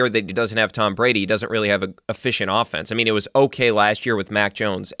 every year that he doesn't have Tom Brady, he doesn't really have an efficient offense. I mean, it was okay last year with Mac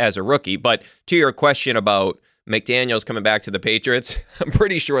Jones as a rookie. But to your question about McDaniels coming back to the Patriots, I'm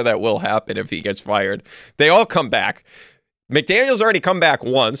pretty sure that will happen if he gets fired. They all come back. McDaniels already come back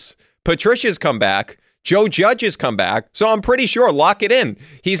once. Patricia's come back. Joe Judge has come back. So I'm pretty sure, lock it in.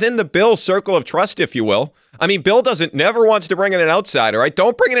 He's in the Bill circle of trust, if you will. I mean, Bill never wants to bring in an outsider, right?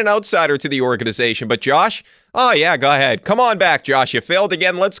 Don't bring in an outsider to the organization. But Josh, oh yeah, go ahead. Come on back, Josh. You failed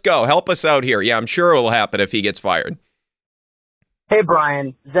again. Let's go. Help us out here. Yeah, I'm sure it will happen if he gets fired. Hey,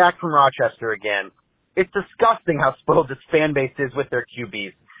 Brian. Zach from Rochester again. It's disgusting how spoiled this fan base is with their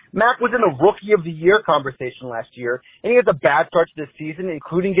QBs. Mac was in the Rookie of the Year conversation last year, and he has a bad start to this season,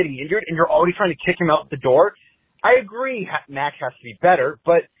 including getting injured, and you're already trying to kick him out the door. I agree Mac has to be better,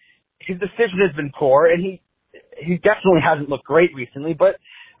 but his decision has been poor, and he definitely hasn't looked great recently, but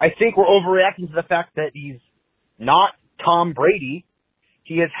I think we're overreacting to the fact that he's not Tom Brady.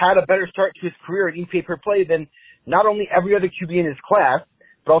 He has had a better start to his career in EPA per play than not only every other QB in his class,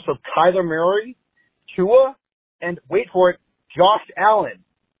 but also Kyler Murray, Tua, and wait for it, Josh Allen.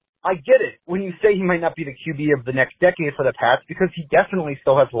 I get it when you say he might not be the QB of the next decade for the Pats because he definitely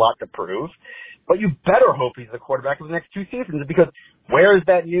still has a lot to prove. But you better hope he's the quarterback of the next two seasons because where is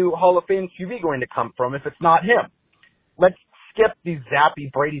that new Hall of Fame QB going to come from if it's not him? Let's skip these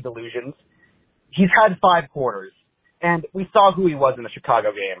zappy Brady delusions. He's had 5 quarters, and we saw who he was in the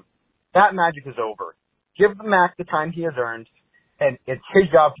Chicago game. That magic is over. Give the Mac the time he has earned, and it's his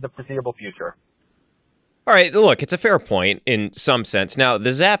job for the foreseeable future. All right, look, it's a fair point in some sense. Now,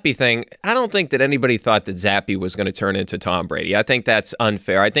 the Zappy thing, I don't think that anybody thought that Zappy was going to turn into Tom Brady. I think that's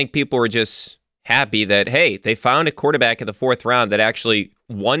unfair. I think people were just happy that, hey, they found a quarterback in the 4th round that actually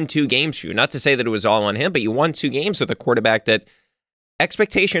won 2 games for you. Not to say that it was all on him, but you won 2 games with a quarterback that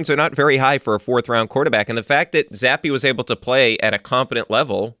expectations are not very high for a 4th-round quarterback. And the fact that Zappy was able to play at a competent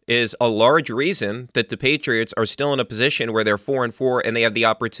level is a large reason that the Patriots are still in a position where they're 4-4 and they have the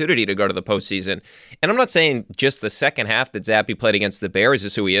opportunity to go to the postseason. And I'm not saying just the second half that Zappy played against the Bears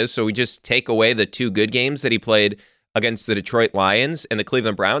is who he is, so we just take away the 2 good games that he played against the Detroit Lions and the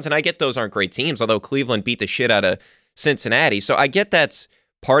Cleveland Browns. And I get those aren't great teams, although Cleveland beat the shit out of Cincinnati. So I get that's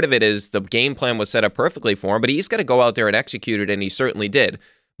part of it is the game plan was set up perfectly for him, but he's got to go out there and execute it, and he certainly did.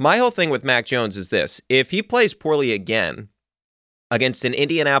 My whole thing with Mac Jones is this. If he plays poorly again against an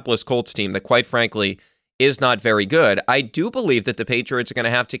Indianapolis Colts team that, quite frankly, is not very good, I do believe that the Patriots are going to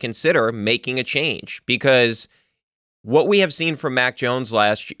have to consider making a change because what we have seen from Mac Jones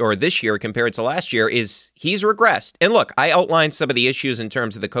this year compared to last year is he's regressed. And look, I outlined some of the issues in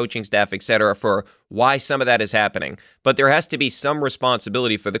terms of the coaching staff, et cetera, for why some of that is happening. But there has to be some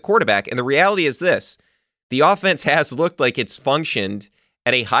responsibility for the quarterback. And the reality is this. The offense has looked like it's functioned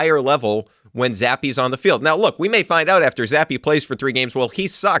at a higher level when Zappy's on the field. Now, look, we may find out after Zappy plays for 3 games, well, he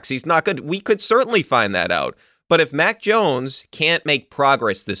sucks. He's not good. We could certainly find that out. But if Mac Jones can't make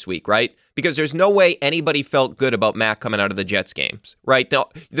progress this week, right? Because there's no way anybody felt good about Mac coming out of the Jets games, right?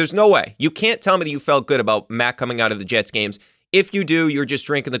 There's no way. You can't tell me that you felt good about Mac coming out of the Jets games. If you do, you're just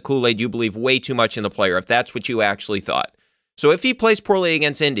drinking the Kool-Aid. You believe way too much in the player, if that's what you actually thought. So if he plays poorly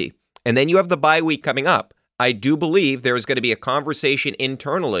against Indy, and then you have the bye week coming up, I do believe there is going to be a conversation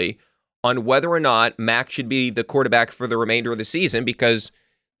internally on whether or not Mac should be the quarterback for the remainder of the season, because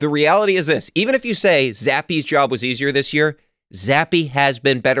the reality is this. Even if you say Zappy's job was easier this year, Zappy has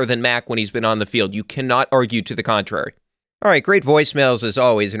been better than Mac when he's been on the field. You cannot argue to the contrary. All right, great voicemails as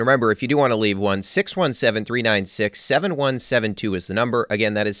always. And remember, if you do want to leave one, 617-396-7172 is the number.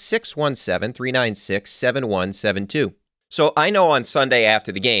 Again, that is 617-396-7172. So I know on Sunday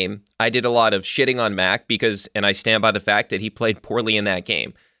after the game, I did a lot of shitting on Mac and I stand by the fact that he played poorly in that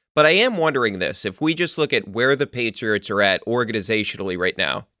game. But I am wondering this, if we just look at where the Patriots are at organizationally right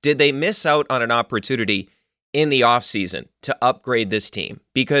now, did they miss out on an opportunity in the offseason to upgrade this team?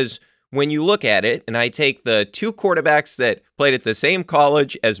 Because when you look at it, and I take the 2 quarterbacks that played at the same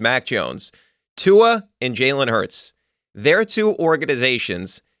college as Mac Jones, Tua and Jalen Hurts, their two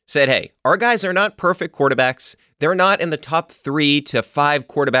organizations said, hey, our guys are not perfect quarterbacks. They're not in the top 3 to 5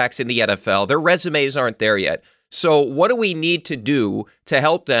 quarterbacks in the NFL. Their resumes aren't there yet. So what do we need to do to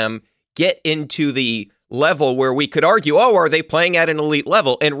help them get into the level where we could argue, oh, are they playing at an elite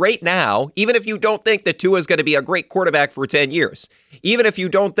level? And right now, even if you don't think that Tua is going to be a great quarterback for 10 years, even if you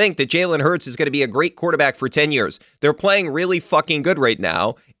don't think that Jalen Hurts is going to be a great quarterback for 10 years, they're playing really fucking good right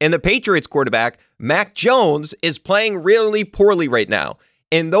now. And the Patriots quarterback, Mac Jones, is playing really poorly right now.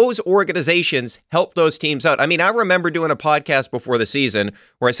 And those organizations help those teams out. I mean, I remember doing a podcast before the season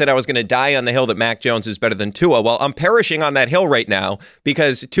where I said I was going to die on the hill that Mac Jones is better than Tua. Well, I'm perishing on that hill right now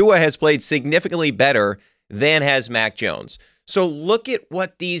because Tua has played significantly better than has Mac Jones. So look at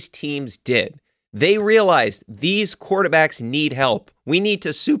what these teams did. They realized these quarterbacks need help. We need to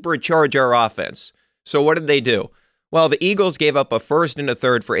supercharge our offense. So what did they do? Well, the Eagles gave up a first and a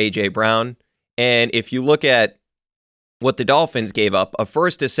third for A.J. Brown. And if you look at what the Dolphins gave up, a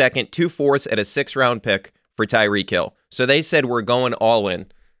first, a second, 2 fourths, and a 6th-round pick for Tyreek Hill. So they said, we're going all in.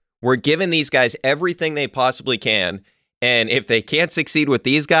 We're giving these guys everything they possibly can. And if they can't succeed with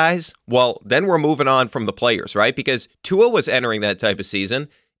these guys, well, then we're moving on from the players, right? Because Tua was entering that type of season,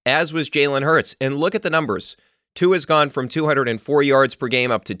 as was Jalen Hurts. And look at the numbers. Tua's gone from 204 yards per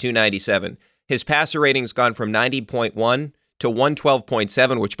game up to 297. His passer rating's gone from 90.1 to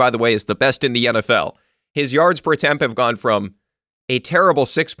 112.7, which, by the way, is the best in the NFL. His yards per attempt have gone from a terrible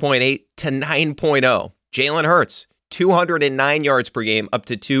 6.8 to 9.0. Jalen Hurts, 209 yards per game up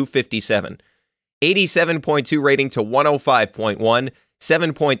to 257. 87.2 rating to 105.1.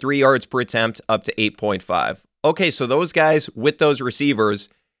 7.3 yards per attempt up to 8.5. Okay, so those guys with those receivers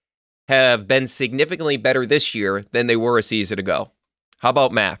have been significantly better this year than they were a season ago. How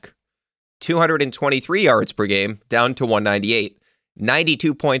about Mac? 223 yards per game down to 198.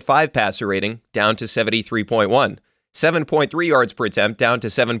 92.5 passer rating, down to 73.1. 7.3 yards per attempt, down to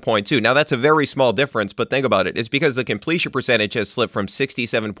 7.2. Now, that's a very small difference, but think about it. It's because the completion percentage has slipped from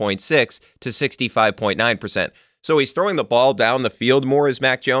 67.6 to 65.9%. So he's throwing the ball down the field more as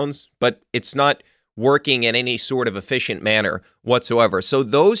Mac Jones, but it's not working in any sort of efficient manner whatsoever. So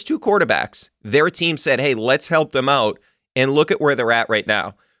those two quarterbacks, their team said, hey, let's help them out and look at where they're at right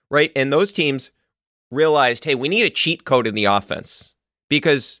now, right? And those teams realized, hey, we need a cheat code in the offense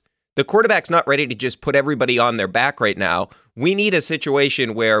because the quarterback's not ready to just put everybody on their back right now. We need a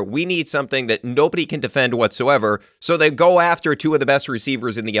situation where we need something that nobody can defend whatsoever, so they go after two of the best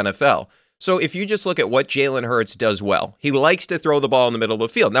receivers in the NFL. So if you just look at what Jalen Hurts does well, he likes to throw the ball in the middle of the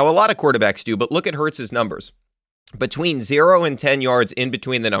field. Now, a lot of quarterbacks do, but look at Hurts' numbers. Between 0 and 10 yards in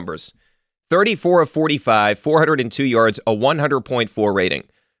between the numbers, 34 of 45, 402 yards, a 100.4 rating.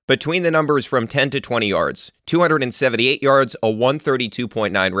 Between the numbers from 10 to 20 yards, 278 yards, a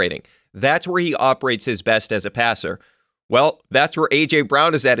 132.9 rating. That's where he operates his best as a passer. Well, that's where A.J.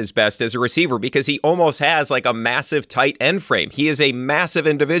 Brown is at his best as a receiver because he almost has like a massive tight end frame. He is a massive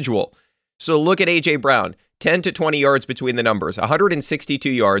individual. So look at A.J. Brown, 10 to 20 yards between the numbers, 162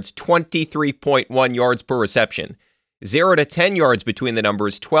 yards, 23.1 yards per reception. 0 to 10 yards between the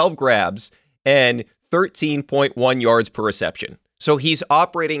numbers, 12 grabs, and 13.1 yards per reception. So he's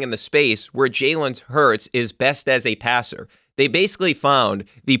operating in the space where Jalen Hurts is best as a passer. They basically found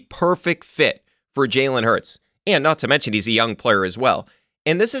the perfect fit for Jalen Hurts. And not to mention, he's a young player as well.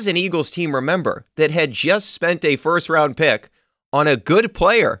 And this is an Eagles team, remember, that had just spent a first-round pick on a good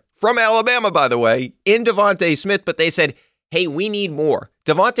player from Alabama, by the way, in Devontae Smith. But they said, hey, we need more.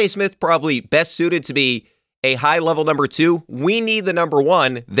 Devontae Smith probably best suited to be a high-level number 2. We need the number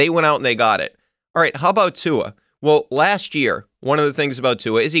 1. They went out and they got it. All right, how about Tua? Well, last year, one of the things about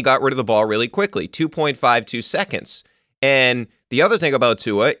Tua is he got rid of the ball really quickly, 2.52 seconds. And the other thing about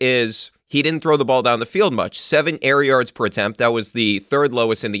Tua is he didn't throw the ball down the field much, 7 air yards per attempt. That was the 3rd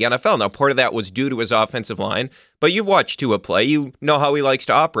lowest in the NFL. Now, part of that was due to his offensive line, but you've watched Tua play. You know how he likes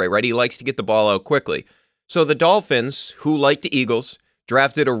to operate, right? He likes to get the ball out quickly. So the Dolphins, who like the Eagles,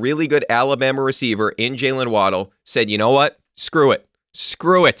 drafted a really good Alabama receiver in Jalen Waddle, said, you know what? Screw it.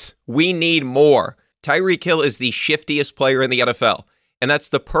 Screw it. We need more. Tyreek Hill is the shiftiest player in the NFL, and that's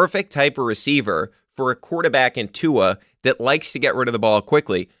the perfect type of receiver for a quarterback in Tua that likes to get rid of the ball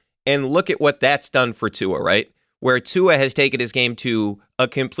quickly. And look at what that's done for Tua, right? Where Tua has taken his game to a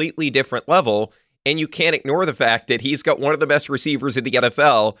completely different level, and you can't ignore the fact that he's got one of the best receivers in the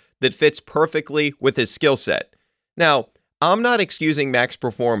NFL that fits perfectly with his skill set. Now, I'm not excusing Mac's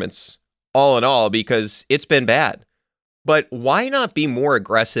performance all in all because it's been bad. But why not be more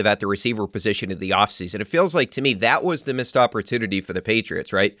aggressive at the receiver position in the offseason? It feels like, to me, that was the missed opportunity for the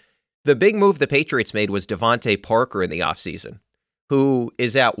Patriots, right? The big move the Patriots made was Devontae Parker in the offseason, who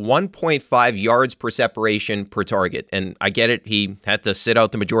is at 1.5 yards per separation per target. And I get it. He had to sit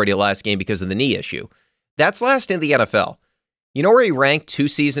out the majority of last game because of the knee issue. That's last in the NFL. You know where he ranked 2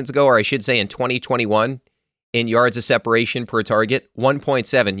 seasons ago, or I should say in 2021, in yards of separation per target?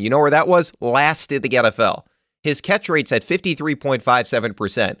 1.7. You know where that was? Last in the NFL. His catch rate's at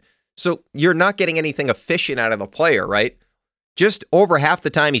 53.57%. So you're not getting anything efficient out of the player, right? Just over half the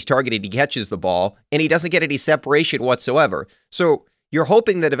time he's targeted, he catches the ball, and he doesn't get any separation whatsoever. So you're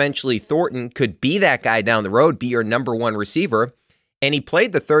hoping that eventually Thornton could be that guy down the road, be your number one receiver. And he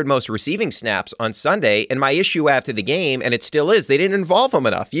played the 3rd most receiving snaps on Sunday. And my issue after the game, and it still is, they didn't involve him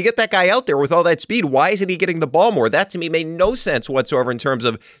enough. You get that guy out there with all that speed. Why isn't he getting the ball more? That to me made no sense whatsoever in terms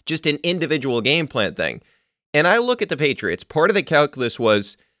of just an individual game plan thing. And I look at the Patriots. Part of the calculus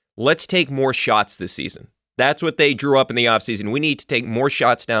was, let's take more shots this season. That's what they drew up in the offseason. We need to take more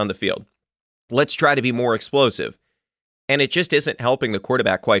shots down the field. Let's try to be more explosive. And it just isn't helping the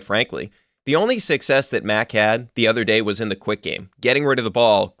quarterback, quite frankly. The only success that Mac had the other day was in the quick game, getting rid of the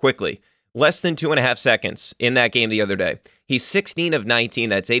ball quickly. Less than 2.5 seconds in that game the other day. He's 16 of 19,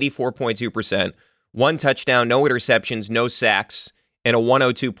 that's 84.2%. 1 touchdown, no interceptions, no sacks, and a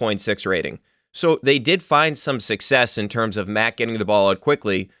 102.6 rating. So they did find some success in terms of Mac getting the ball out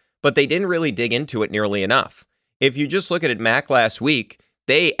quickly, but they didn't really dig into it nearly enough. If you just look at it, Mac last week,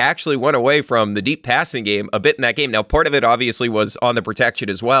 they actually went away from the deep passing game a bit in that game. Now, part of it obviously was on the protection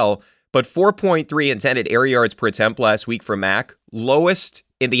as well, but 4.3 intended air yards per attempt last week for Mac, lowest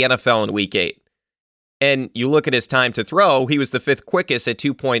in the NFL in week 8. And you look at his time to throw, he was the 5th quickest at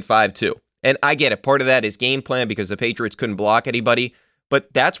 2.52. And I get it. Part of that is game plan because the Patriots couldn't block anybody.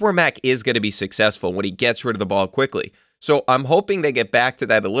 But that's where Mac is going to be successful, when he gets rid of the ball quickly. So I'm hoping they get back to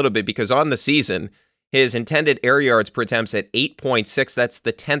that a little bit, because on the season, his intended air yards per attempt at 8.6. That's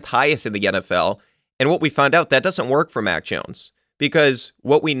the 10th highest in the NFL. And what we found out, that doesn't work for Mac Jones, because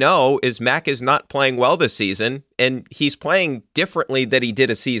what we know is Mac is not playing well this season, and he's playing differently than he did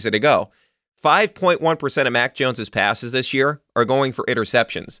a season ago. 5.1% of Mac Jones's passes this year are going for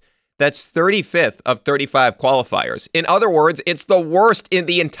interceptions. That's 35th of 35 qualifiers. In other words, it's the worst in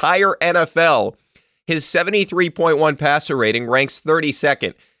the entire NFL. His 73.1 passer rating ranks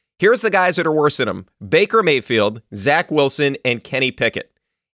 32nd. Here's the guys that are worse than him: Baker Mayfield, Zach Wilson, and Kenny Pickett.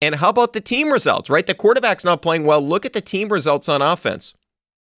 And how about the team results, right? The quarterback's not playing well. Look at the team results on offense.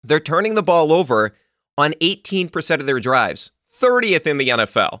 They're turning the ball over on 18% of their drives, 30th in the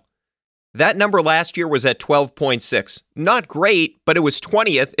NFL. That number last year was at 12.6. Not great, but it was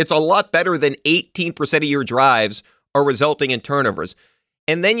 20th. It's a lot better than 18% of your drives are resulting in turnovers.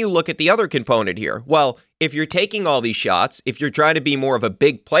 And then you look at the other component here. Well, if you're taking all these shots, if you're trying to be more of a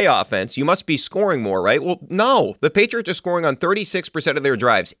big play offense, you must be scoring more, right? Well, no. The Patriots are scoring on 36% of their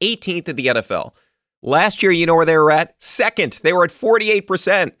drives, 18th in the NFL. Last year, you know where they were at? 2nd. They were at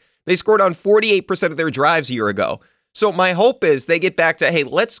 48%. They scored on 48% of their drives a year ago. So my hope is they get back to, hey,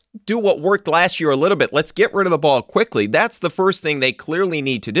 let's do what worked last year a little bit. Let's get rid of the ball quickly. That's the first thing they clearly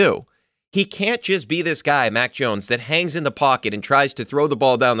need to do. He can't just be this guy, Mac Jones, that hangs in the pocket and tries to throw the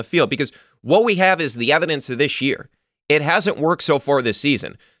ball down the field, because what we have is the evidence of this year. It hasn't worked so far this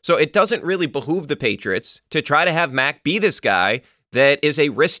season. So it doesn't really behoove the Patriots to try to have Mac be this guy that is a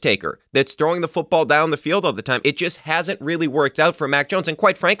risk taker, that's throwing the football down the field all the time. It just hasn't really worked out for Mac Jones. And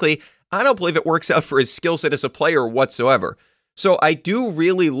quite frankly, I don't believe it works out for his skill set as a player whatsoever. So I do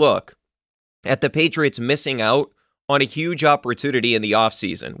really look at the Patriots missing out on a huge opportunity in the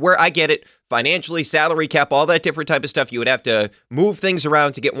offseason, where I get it, financially, salary cap, all that different type of stuff. You would have to move things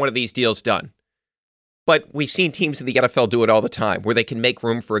around to get one of these deals done. But we've seen teams in the NFL do it all the time, where they can make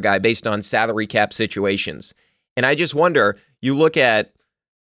room for a guy based on salary cap situations. And I just wonder, you look at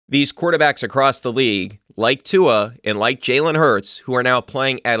these quarterbacks across the league, like Tua and like Jalen Hurts, who are now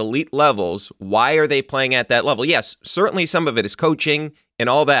playing at elite levels. Why are they playing at that level? Yes, certainly some of it is coaching and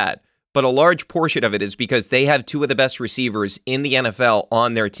all that, but a large portion of it is because they have 2 of the best receivers in the NFL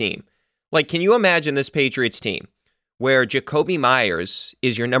on their team. Like, can you imagine this Patriots team where Jacoby Myers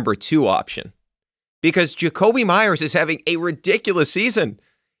is your number 2 option? Because Jacoby Myers is having a ridiculous season.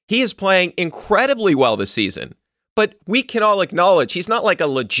 He is playing incredibly well this season. But we can all acknowledge he's not like a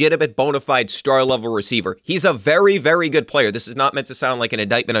legitimate bona fide star level receiver. He's a very, very good player. This is not meant to sound like an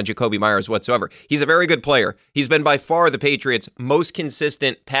indictment on Jacoby Myers whatsoever. He's a very good player. He's been by far the Patriots' most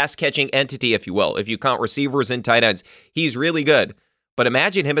consistent pass catching entity, if you will. If you count receivers and tight ends, he's really good. But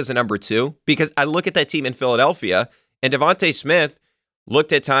imagine him as a number 2, because I look at that team in Philadelphia, and Devontae Smith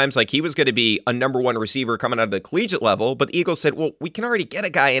looked at times like he was going to be a number 1 receiver coming out of the collegiate level. But the Eagles said, well, we can already get a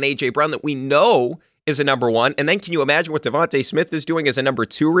guy in A.J. Brown that we know is a number 1. And then can you imagine what Devontae Smith is doing as a number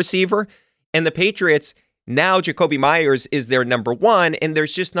 2 receiver? And the Patriots Now Jacoby Myers is their number one, and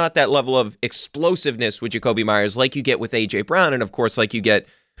there's just not that level of explosiveness with Jacoby Myers like you get with A.J. Brown, and of course like you get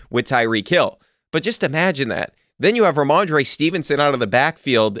with Tyreek Hill. But just imagine that. Then you have Ramondre Stevenson out of the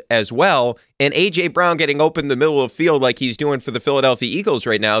backfield as well, and A.J. Brown getting open in the middle of the field like he's doing for the Philadelphia Eagles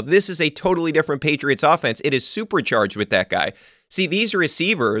right now. This is a totally different Patriots offense. It is supercharged with that guy. See, these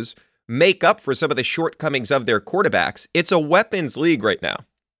receivers make up for some of the shortcomings of their quarterbacks. It's a weapons league right now.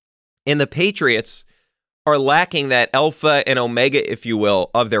 And the Patriots are lacking that alpha and omega, if you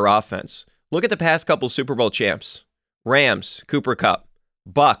will, of their offense. Look at the past couple Super Bowl champs. Rams, Cooper Kupp.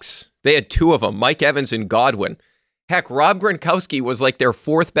 Bucks, they had two of them, Mike Evans and Godwin. Heck, Rob Gronkowski was like their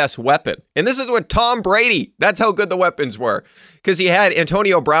fourth best weapon. And this is with Tom Brady. That's how good the weapons were. Because he had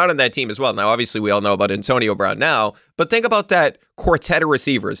Antonio Brown on that team as well. Now, obviously, we all know about Antonio Brown now. But think about that quartet of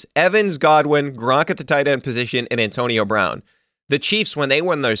receivers. Evans, Godwin, Gronk at the tight end position, and Antonio Brown. The Chiefs, when they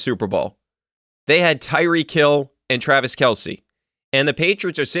won their Super Bowl, they had Tyreek Hill and Travis Kelce. And the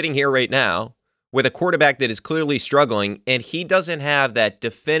Patriots are sitting here right now with a quarterback that is clearly struggling, and he doesn't have that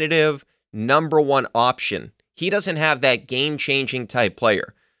definitive number one option. He doesn't have that game-changing type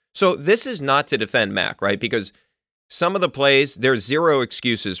player. So this is not to defend Mac, right? Because some of the plays, there's zero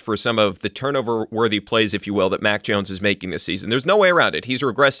excuses for some of the turnover-worthy plays, if you will, that Mac Jones is making this season. There's no way around it. He's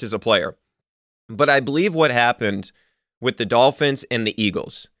regressed as a player. But I believe what happened with the Dolphins and the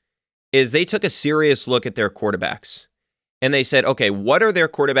Eagles is they took a serious look at their quarterbacks. And they said, okay, what are their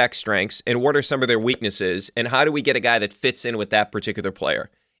quarterback strengths and what are some of their weaknesses? And how do we get a guy that fits in with that particular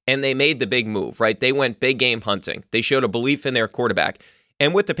player? And they made the big move, right? They went big game hunting. They showed a belief in their quarterback.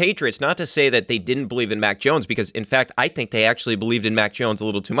 And with the Patriots, not to say that they didn't believe in Mac Jones, because in fact, I think they actually believed in Mac Jones a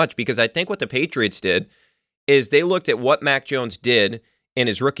little too much, because I think what the Patriots did is they looked at what Mac Jones did in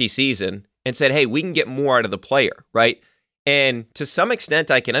his rookie season and said, hey, we can get more out of the player, right? And to some extent,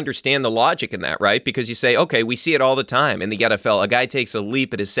 I can understand the logic in that, right? Because you say, okay, we see it all the time in the NFL. A guy takes a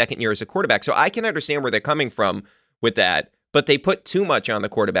leap at his second year as a quarterback. So I can understand where they're coming from with that. But they put too much on the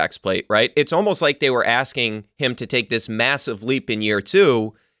quarterback's plate, right? It's almost like they were asking him to take this massive leap in year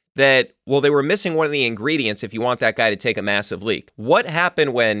two that, well, they were missing one of the ingredients if you want that guy to take a massive leap. What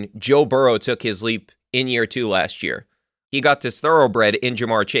happened when Joe Burrow took his leap in year two last year? He got this thoroughbred in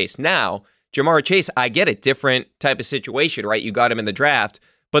Jamar Chase. Now, Jamar Chase, I get it, different type of situation, right? You got him in the draft.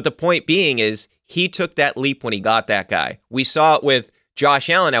 But the point being is he took that leap when he got that guy. We saw it with Josh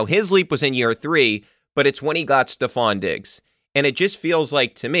Allen. Now, his leap was in year three, but it's when he got Stephon Diggs. And it just feels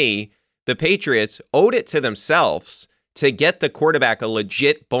like, to me, the Patriots owed it to themselves to get the quarterback a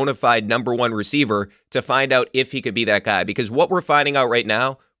legit, bona fide number one receiver to find out if he could be that guy. Because what we're finding out right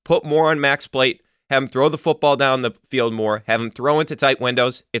now, put more on Mac's plate, have him throw the football down the field more, have him throw into tight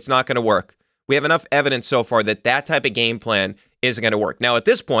windows, it's not going to work. We have enough evidence so far that that type of game plan isn't going to work. Now, at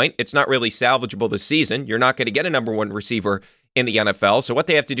this point, it's not really salvageable this season. You're not going to get a number one receiver in the NFL. So what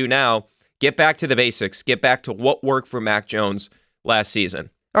they have to do now, get back to the basics, get back to what worked for Mac Jones last season.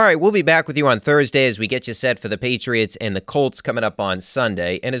 All right, we'll be back with you on Thursday as we get you set for the Patriots and the Colts coming up on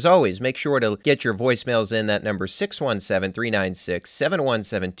Sunday. And as always, make sure to get your voicemails in. That number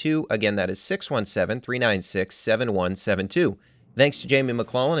 617-396-7172. Again, that is 617-396-7172. Thanks to Jamie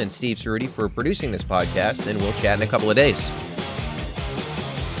McClellan and Steve Cerruti for producing this podcast, and we'll chat in a couple of days.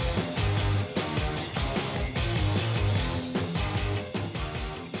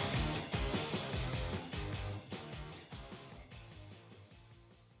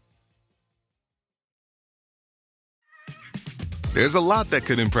 There's a lot that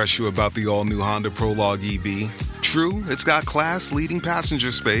could impress you about the all-new Honda Prologue EV. True, it's got class-leading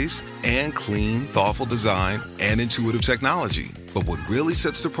passenger space and clean, thoughtful design and intuitive technology. But what really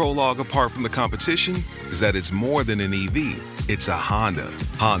sets the Prologue apart from the competition is that it's more than an EV. It's a Honda.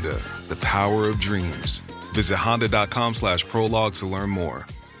 Honda, the power of dreams. Visit honda.com/prologue to learn more.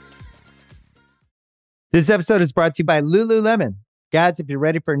 This episode is brought to you by Lululemon. Guys, if you're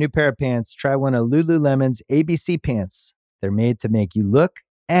ready for a new pair of pants, try one of Lululemon's ABC pants. They're made to make you look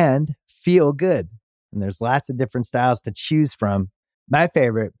and feel good. And there's lots of different styles to choose from. My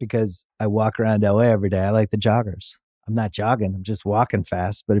favorite, because I walk around LA every day, I like the joggers. I'm not jogging, I'm just walking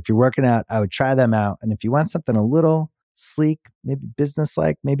fast. But if you're working out, I would try them out. And if you want something a little sleek, maybe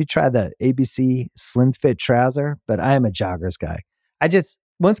business-like, maybe try the ABC Slim Fit trouser. But I am a joggers guy.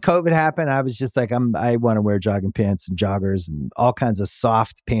 Once COVID happened, I was just like, I want to wear jogging pants and joggers and all kinds of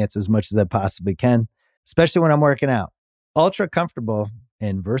soft pants as much as I possibly can, especially when I'm working out. Ultra comfortable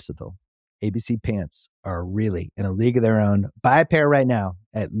and versatile. ABC pants are really in a league of their own. Buy a pair right now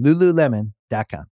at Lululemon.com.